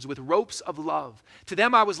cords, with ropes of love. To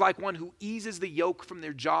them I was like one who eases the yoke from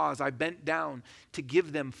their jaws. I bent down to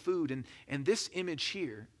give them food. And this image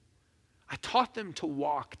here, I taught them to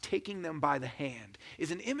walk, taking them by the hand, is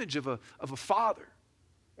an image of a father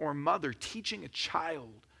or a mother teaching a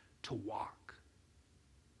child to walk.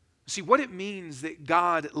 See, what it means that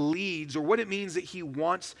God leads, or what it means that he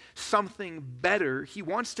wants something better, he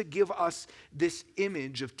wants to give us this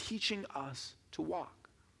image of teaching us to walk.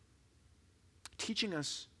 Teaching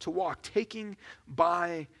us to walk, taking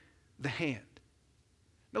by the hand.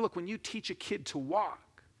 Now look, when you teach a kid to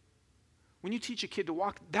walk,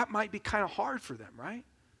 that might be kind of hard for them, right?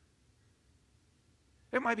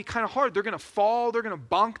 It might be kind of hard. They're going to fall, they're going to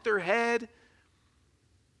bonk their head.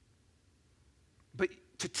 But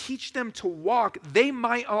to teach them to walk,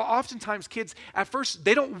 oftentimes kids, at first,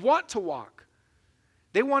 they don't want to walk.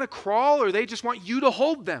 They want to crawl, or they just want you to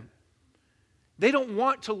hold them. They don't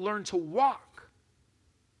want to learn to walk.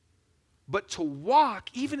 But to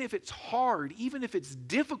walk, even if it's hard, even if it's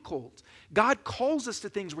difficult, God calls us to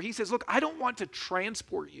things where he says, look, I don't want to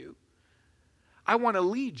transport you. I want to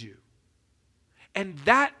lead you. And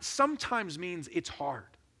that sometimes means it's hard.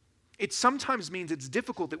 It sometimes means it's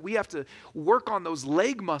difficult, that we have to work on those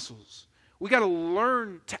leg muscles. We got to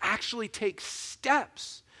learn to actually take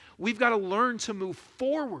steps. We've got to learn to move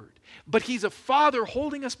forward. But He's a Father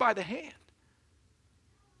holding us by the hand.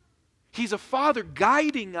 He's a Father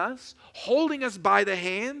guiding us, holding us by the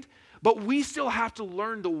hand, but we still have to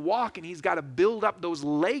learn to walk, and He's got to build up those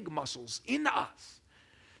leg muscles in us.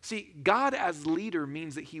 See, God as leader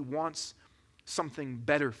means that He wants something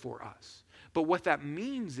better for us. But what that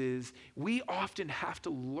means is we often have to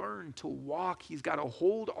learn to walk. He's got to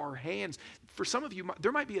hold our hands. For some of you,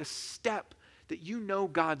 there might be a step that you know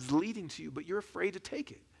God's leading to you, but you're afraid to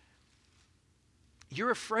take it.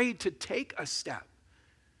 You're afraid to take a step.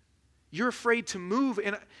 You're afraid to move.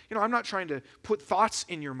 And, I'm not trying to put thoughts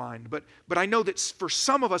in your mind, but I know that for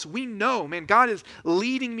some of us, we know, man, God is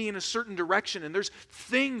leading me in a certain direction, and there's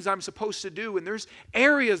things I'm supposed to do, and there's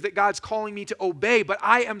areas that God's calling me to obey, but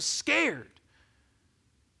I am scared.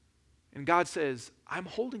 And God says, I'm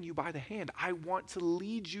holding you by the hand. I want to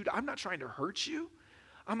lead you. I'm not trying to hurt you.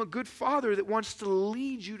 I'm a good Father that wants to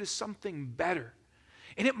lead you to something better.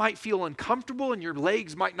 And it might feel uncomfortable, and your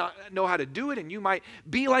legs might not know how to do it, and you might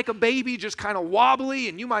be like a baby, just kind of wobbly,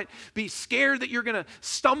 and you might be scared that you're going to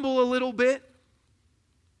stumble a little bit.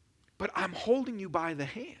 But I'm holding you by the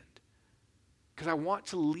hand because I want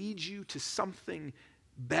to lead you to something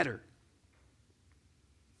better.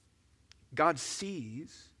 God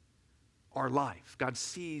sees our life. God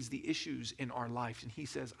sees the issues in our life, and He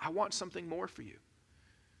says, I want something more for you.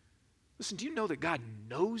 Listen, do you know that God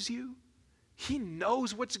knows you? He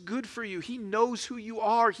knows what's good for you. He knows who you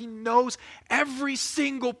are. He knows every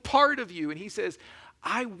single part of you. And He says,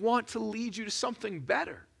 I want to lead you to something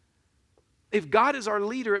better. If God is our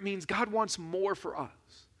leader, it means God wants more for us.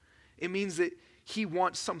 It means that He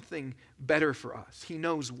wants something better for us. He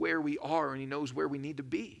knows where we are, and He knows where we need to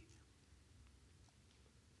be.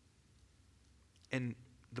 And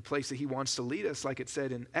the place that He wants to lead us, like it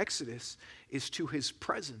said in Exodus, is to His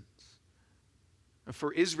presence.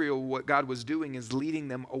 For Israel, what God was doing is leading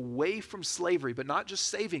them away from slavery, but not just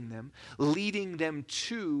saving them, leading them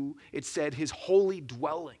to, it said, His holy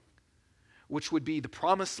dwelling, which would be the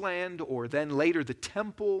promised land, or then later the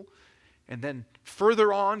temple. And then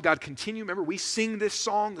further on, God continued. Remember, we sing this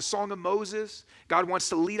song, the Song of Moses. God wants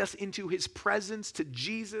to lead us into His presence, to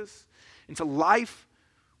Jesus, into life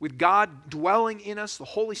with God dwelling in us, the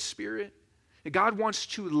Holy Spirit. God wants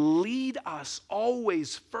to lead us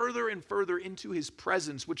always further and further into His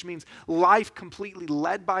presence, which means life completely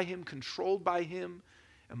led by Him, controlled by Him,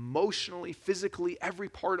 emotionally, physically, every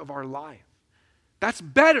part of our life. That's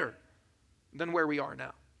better than where we are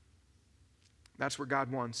now. That's where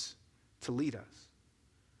God wants to lead us.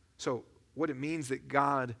 So what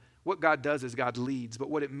God does is God leads,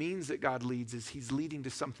 but what it means that God leads is He's leading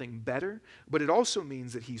to something better, but it also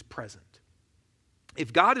means that He's present.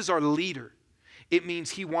 If God is our leader, it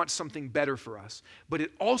means He wants something better for us, but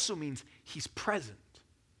it also means He's present.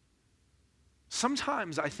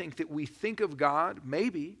 Sometimes I think that we think of God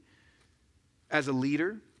maybe as a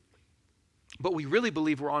leader, but we really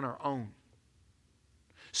believe we're on our own.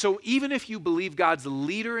 So even if you believe God's a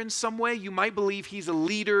leader in some way, you might believe He's a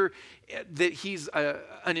leader, that He's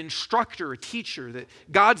an instructor, a teacher, that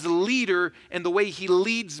God's a leader, and the way He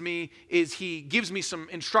leads me is He gives me some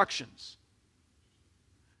instructions.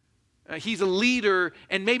 He's a leader,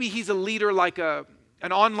 and maybe He's a leader like an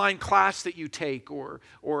online class that you take, or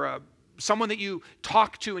someone that you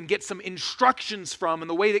talk to and get some instructions from. And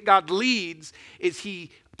the way that God leads is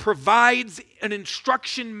He provides an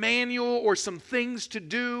instruction manual or some things to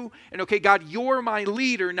do. And okay, God, you're my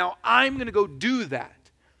leader. Now I'm going to go do that.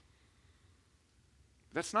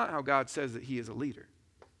 That's not how God says that He is a leader.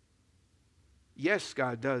 Yes,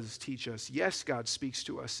 God does teach us. Yes, God speaks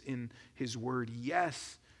to us in His Word.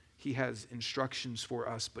 Yes, He has instructions for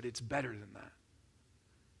us, but it's better than that.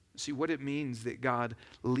 See, what it means that God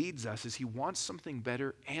leads us is He wants something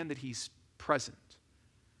better, and that He's present,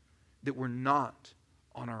 that we're not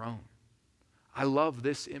on our own. I love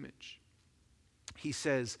this image. He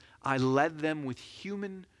says, I led them with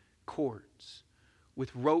human cords,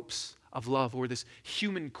 with ropes of love, or this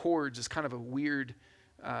human cords is kind of a weird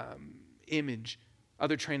image.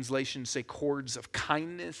 Other translations say cords of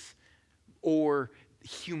kindness, or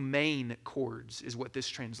humane cords is what this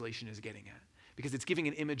translation is getting at, because it's giving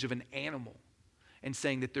an image of an animal and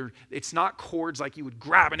saying that it's not cords like you would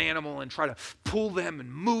grab an animal and try to pull them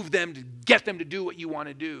and move them to get them to do what you want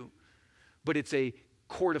to do, but it's a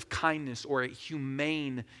cord of kindness, or a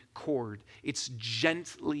humane cord. It's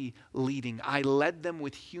gently leading. I led them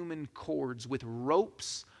with human cords, with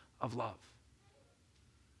ropes of love.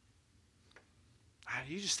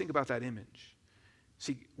 You just think about that image.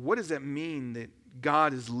 See, what does that mean that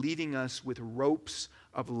God is leading us with ropes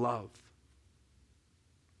of love?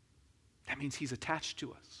 That means he's attached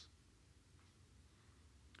to us.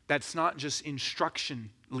 That's not just instruction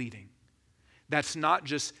leading. That's not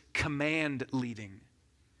just command leading.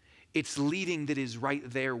 It's leading that is right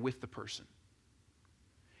there with the person.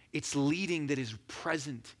 It's leading that is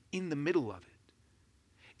present in the middle of it.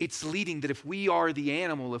 It's leading that if we are the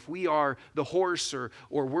animal, if we are the horse, or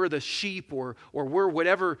we're the sheep, or we're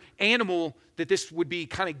whatever animal that this would be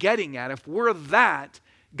kind of getting at, if we're that,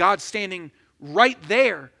 God's standing right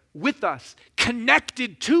there with us,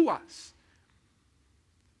 connected to us.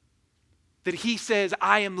 That he says,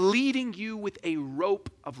 I am leading you with a rope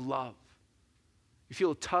of love. You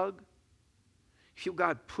feel a tug? You feel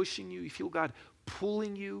God pushing you? You feel God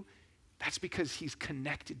pulling you? That's because he's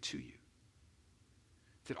connected to you.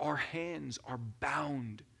 That our hands are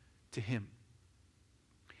bound to him.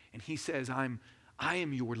 And he says, I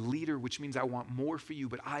am your leader, which means I want more for you,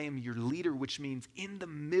 but I am your leader, which means in the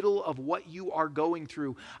middle of what you are going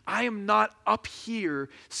through, I am not up here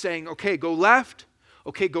saying, okay, go left,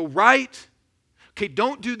 okay, go right, okay,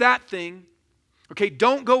 don't do that thing, okay,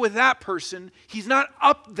 don't go with that person. He's not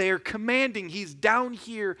up there commanding. He's down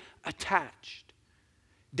here attached,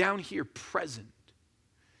 down here present,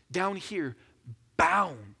 down here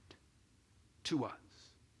bound to us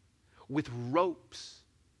with ropes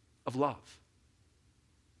of love.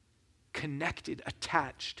 Connected,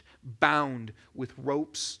 attached, bound with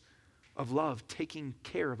ropes of love, taking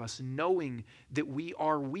care of us, knowing that we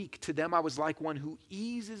are weak. To them, I was like one who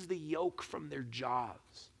eases the yoke from their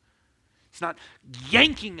jaws. It's not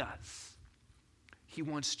yanking us. He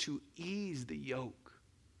wants to ease the yoke.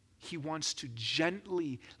 He wants to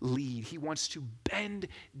gently lead. He wants to bend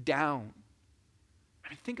down. I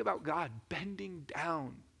mean, think about God bending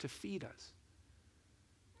down to feed us.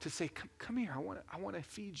 To say, come here, I want to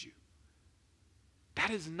feed you. That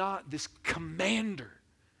is not this commander.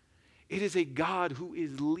 It is a God who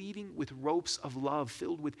is leading with ropes of love,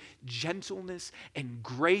 filled with gentleness and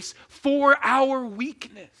grace for our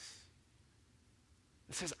weakness.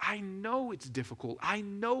 It says, I know it's difficult. I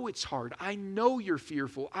know it's hard. I know you're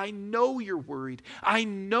fearful. I know you're worried. I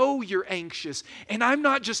know you're anxious. And I'm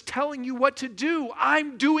not just telling you what to do.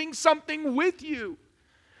 I'm doing something with you,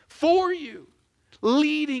 for you,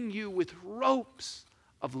 leading you with ropes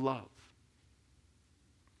of love.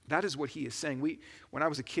 That is what he is saying. When I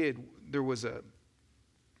was a kid, I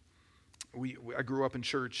grew up in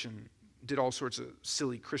church and did all sorts of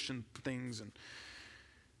silly Christian things, and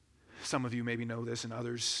some of you maybe know this, and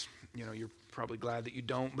others, you're probably glad that you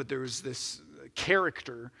don't, but there was this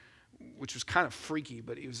character, which was kind of freaky,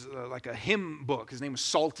 but he was like a hymn book. His name was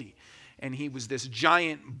Salty, and he was this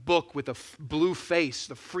giant book with a blue face,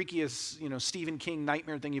 the freakiest, Stephen King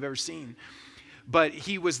nightmare thing you've ever seen. But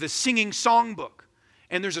he was the singing songbook.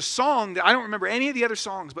 And there's a song that I don't remember any of the other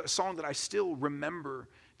songs, but a song that I still remember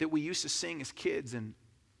that we used to sing as kids. And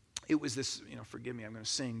it was this, forgive me, I'm going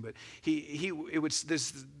to sing, but it was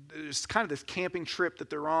there's kind of this camping trip that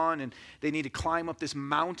they're on, and they need to climb up this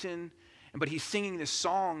mountain. But he's singing this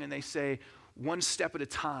song, and they say, one step at a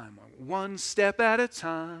time, one step at a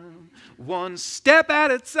time, one step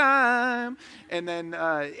at a time. And then,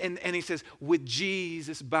 and he says, with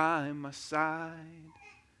Jesus by my side.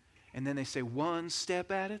 And then they say, one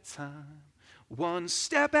step at a time, one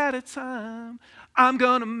step at a time, I'm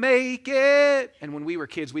gonna make it. And when we were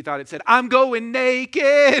kids, we thought it said, I'm going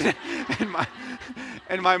naked.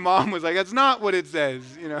 And my mom was like, that's not what it says.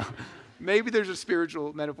 Maybe there's a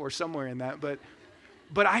spiritual metaphor somewhere in that.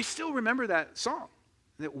 But I still remember that song,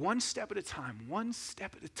 that one step at a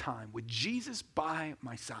time, with Jesus by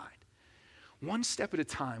my side. One step at a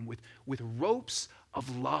time, with ropes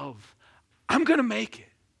of love, I'm gonna make it.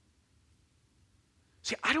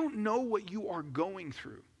 See, I don't know what you are going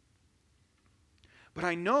through, but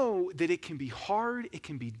I know that it can be hard, it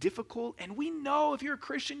can be difficult, and we know if you're a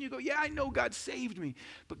Christian, you go, yeah, I know God saved me,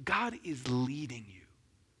 but God is leading you.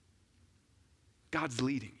 God's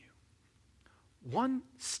leading you. One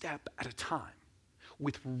step at a time,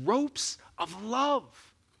 with ropes of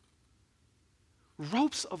love.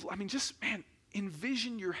 Ropes of,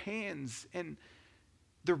 envision your hands, and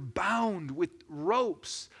they're bound with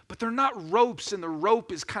ropes, but they're not ropes and the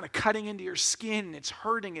rope is kind of cutting into your skin. It's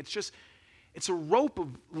hurting. It's a rope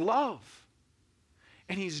of love.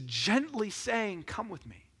 And he's gently saying, come with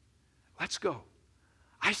me. Let's go.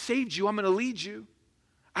 I saved you. I'm going to lead you.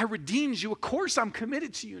 I redeemed you. Of course, I'm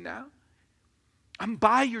committed to you now. I'm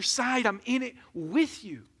by your side. I'm in it with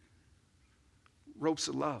you. Ropes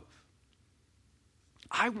of love.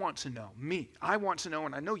 I want to know,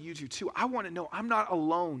 and I know you do too, I want to know I'm not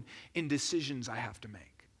alone in decisions I have to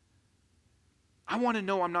make. I want to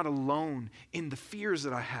know I'm not alone in the fears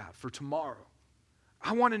that I have for tomorrow.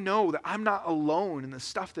 I want to know that I'm not alone in the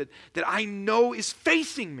stuff that I know is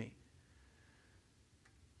facing me.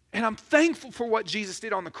 And I'm thankful for what Jesus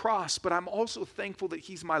did on the cross, but I'm also thankful that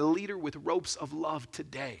he's my leader with ropes of love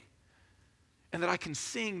today. And that I can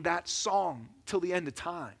sing that song till the end of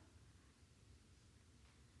time.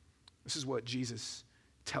 This is what Jesus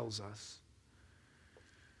tells us.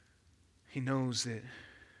 He knows that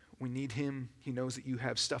we need him. He knows that you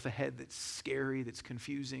have stuff ahead that's scary, that's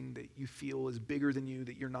confusing, that you feel is bigger than you,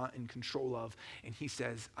 that you're not in control of. And he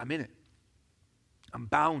says, I'm in it. I'm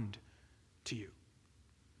bound to you.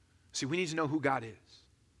 See, we need to know who God is.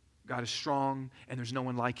 God is strong, and there's no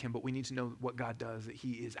one like him, but we need to know what God does, that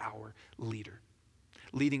he is our leader,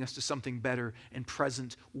 leading us to something better and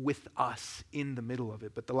present with us in the middle of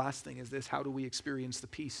it. But the last thing is this: how do we experience the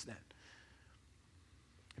peace then?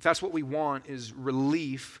 If that's what we want, is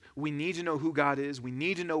relief, we need to know who God is, we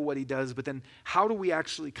need to know what he does, but then how do we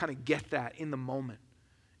actually kind of get that in the moment,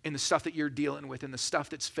 in the stuff that you're dealing with, in the stuff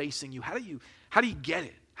that's facing you? How do you get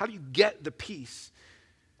it? How do you get the peace?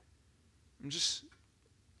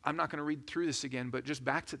 I'm not going to read through this again, but just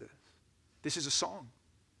back to this. This is a song.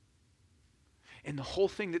 And the whole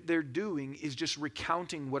thing that they're doing is just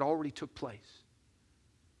recounting what already took place.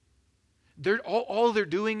 All they're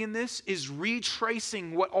doing in this is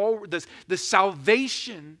retracing the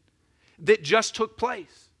salvation that just took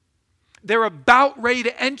place. They're about ready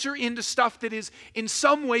to enter into stuff that is in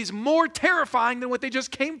some ways more terrifying than what they just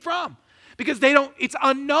came from. Because it's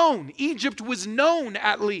unknown. Egypt was known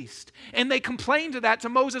at least. And they complain to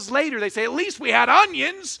Moses later. They say, at least we had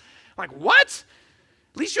onions. I'm like, what?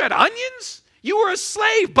 At least you had onions? You were a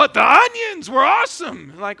slave, but the onions were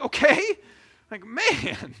awesome. I'm like, okay. Like,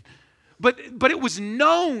 man. But it was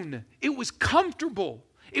known. It was comfortable.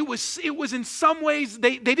 It was in some ways,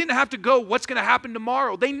 they didn't have to go, what's going to happen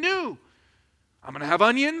tomorrow? They knew. I'm going to have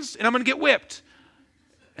onions and I'm going to get whipped.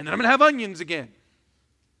 And then I'm going to have onions again.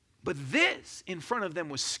 But this in front of them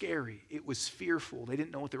was scary. It was fearful. They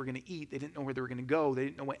didn't know what they were going to eat. They didn't know where they were going to go. They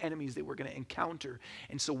didn't know what enemies they were going to encounter.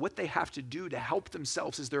 And so what they have to do to help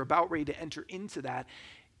themselves as they're about ready to enter into that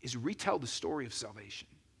is retell the story of salvation.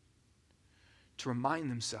 To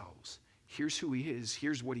remind themselves, here's who he is.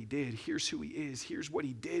 Here's what he did. Here's who he is. Here's what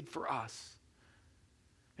he did for us.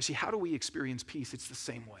 You see, how do we experience peace? It's the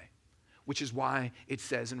same way. Which is why it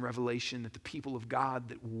says in Revelation that the people of God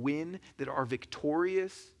that win, that are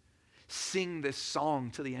victorious, sing this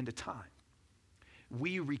song to the end of time.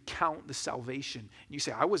 We recount the salvation. You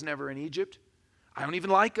say, I was never in Egypt. I don't even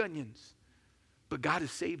like onions. But God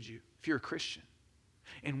has saved you if you're a Christian.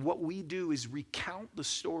 And what we do is recount the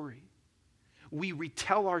story. We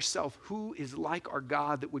retell ourselves who is like our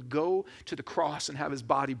God that would go to the cross and have his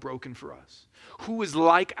body broken for us. Who is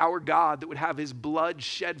like our God that would have his blood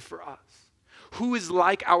shed for us. Who is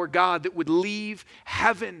like our God that would leave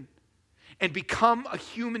heaven and become a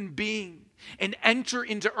human being and enter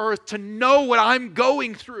into earth to know what I'm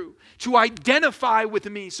going through, to identify with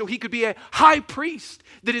me so he could be a high priest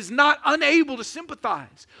that is not unable to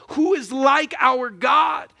sympathize. Who is like our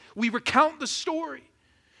God? We recount the story.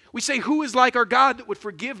 We say, who is like our God that would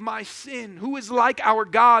forgive my sin? Who is like our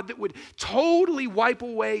God that would totally wipe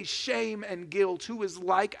away shame and guilt? Who is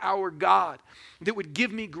like our God that would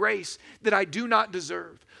give me grace that I do not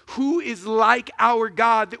deserve? Who is like our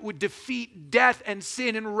God that would defeat death and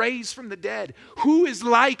sin and raise from the dead? Who is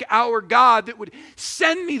like our God that would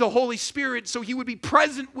send me the Holy Spirit so he would be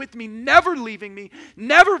present with me, never leaving me,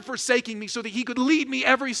 never forsaking me, so that he could lead me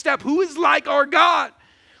every step? Who is like our God?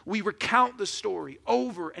 We recount the story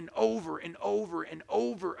over and over and over and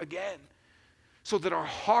over again so that our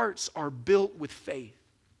hearts are built with faith,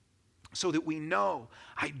 so that we know,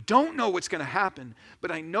 I don't know what's going to happen, but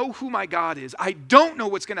I know who my God is. I don't know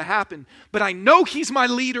what's going to happen, but I know he's my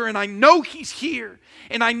leader and I know he's here.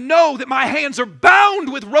 And I know that my hands are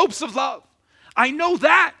bound with ropes of love. I know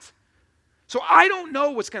that. So I don't know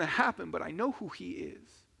what's going to happen, but I know who he is.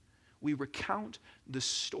 We recount the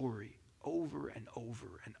story over and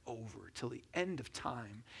over and over till the end of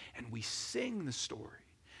time, and we sing the story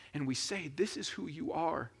and we say, this is who you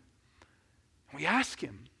are. And we ask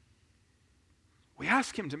him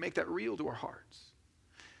to make that real to our hearts.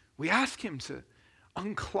 We ask him to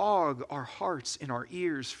unclog our hearts and our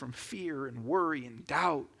ears from fear and worry and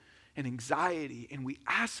doubt and anxiety, and we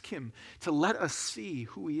ask him to let us see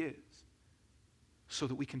who he is so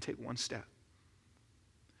that we can take one step.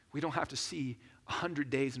 We don't have to see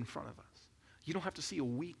 100 days in front of us. You don't have to see a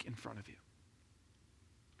week in front of you.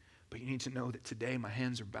 But you need to know that today my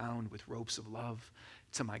hands are bound with ropes of love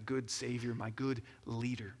to my good Savior, my good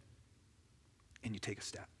leader. And you take a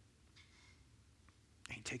step.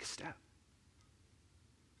 And you take a step.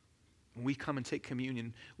 When we come and take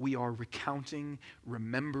communion, we are recounting,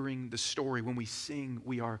 remembering the story. When we sing,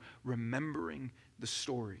 we are remembering the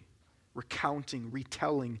story, recounting,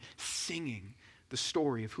 retelling, singing the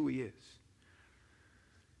story of who he is.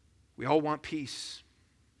 We all want peace.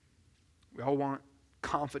 We all want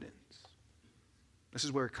confidence. This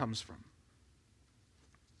is where it comes from.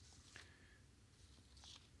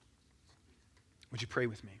 Would you pray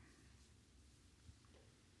with me?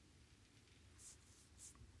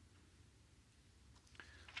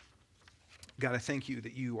 God, I thank you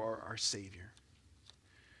that you are our Savior.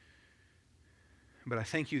 But I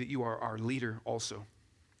thank you that you are our leader also.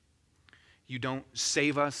 You don't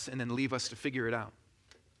save us and then leave us to figure it out.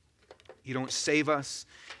 You don't save us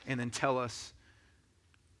and then tell us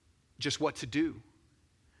just what to do.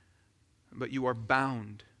 But you are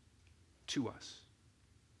bound to us.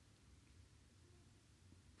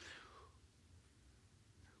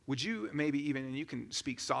 Would you maybe even, and you can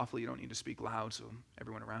speak softly, you don't need to speak loud so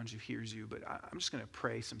everyone around you hears you, but I'm just going to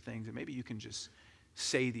pray some things, and maybe you can just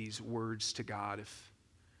say these words to God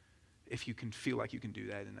if you can feel like you can do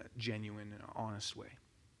that in a genuine and honest way.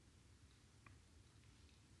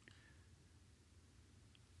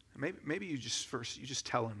 Maybe you just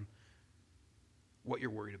tell him what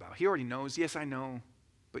you're worried about. He already knows. Yes, I know,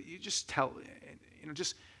 but you just tell,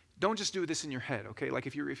 just don't just do this in your head, okay? Like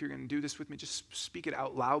if you're going to do this with me, just speak it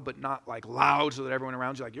out loud, but not like loud so that everyone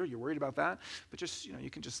around you like, you're worried about that, but just,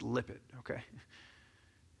 you can just lip it, okay?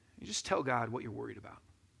 You just tell God what you're worried about.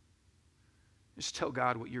 Just tell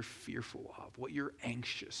God what you're fearful of, what you're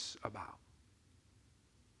anxious about.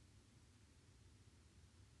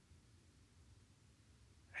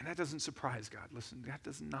 And that doesn't surprise God. Listen, that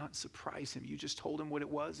does not surprise him. You just told him what it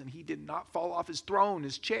was, and he did not fall off his throne,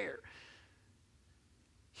 his chair.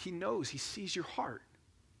 He knows. He sees your heart.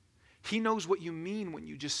 He knows what you mean when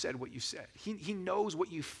you just said what you said. He knows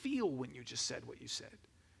what you feel when you just said what you said.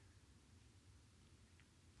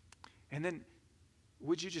 And then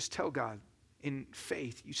would you just tell God in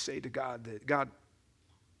faith, you say to God that, God,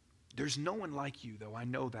 there's no one like you, though. I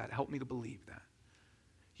know that. Help me to believe that.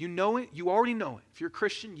 You know it. You already know it. If you're a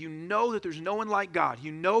Christian, you know that there's no one like God.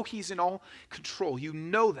 You know he's in all control. You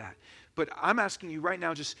know that. But I'm asking you right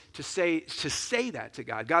now just to say that to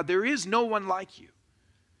God. God, there is no one like you.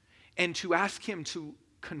 And to ask him to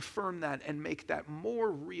confirm that and make that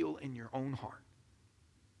more real in your own heart.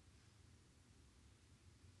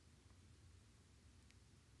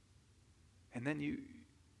 And then you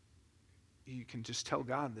can just tell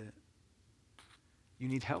God that you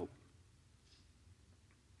need help.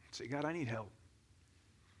 Say, God, I need help.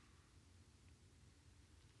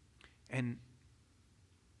 And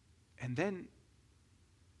then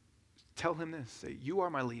tell him this. Say, you are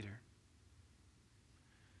my leader.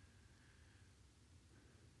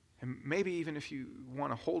 And maybe even if you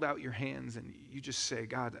want to hold out your hands and you just say,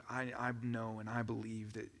 God, I know and I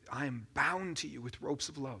believe that I am bound to you with ropes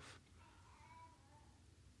of love.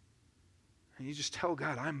 And you just tell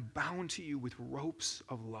God, I'm bound to you with ropes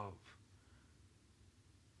of love.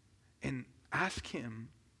 And ask him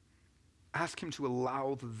to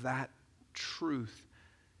allow that truth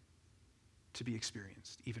to be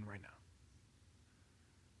experienced, even right now.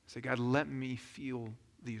 Say, God, let me feel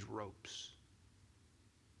these ropes.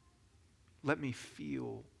 Let me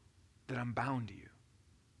feel that I'm bound to you.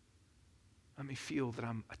 Let me feel that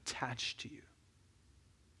I'm attached to you.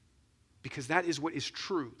 Because that is what is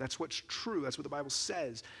true. That's what's true. That's what the Bible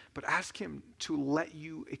says. But ask him to let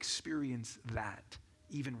you experience that,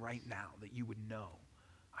 even right now, that you would know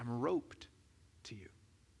I'm roped to you.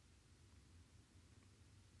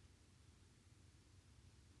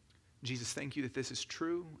 Jesus, thank you that this is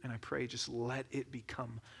true, and I pray just let it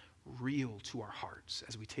become real to our hearts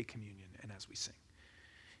as we take communion and as we sing.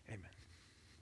 Amen.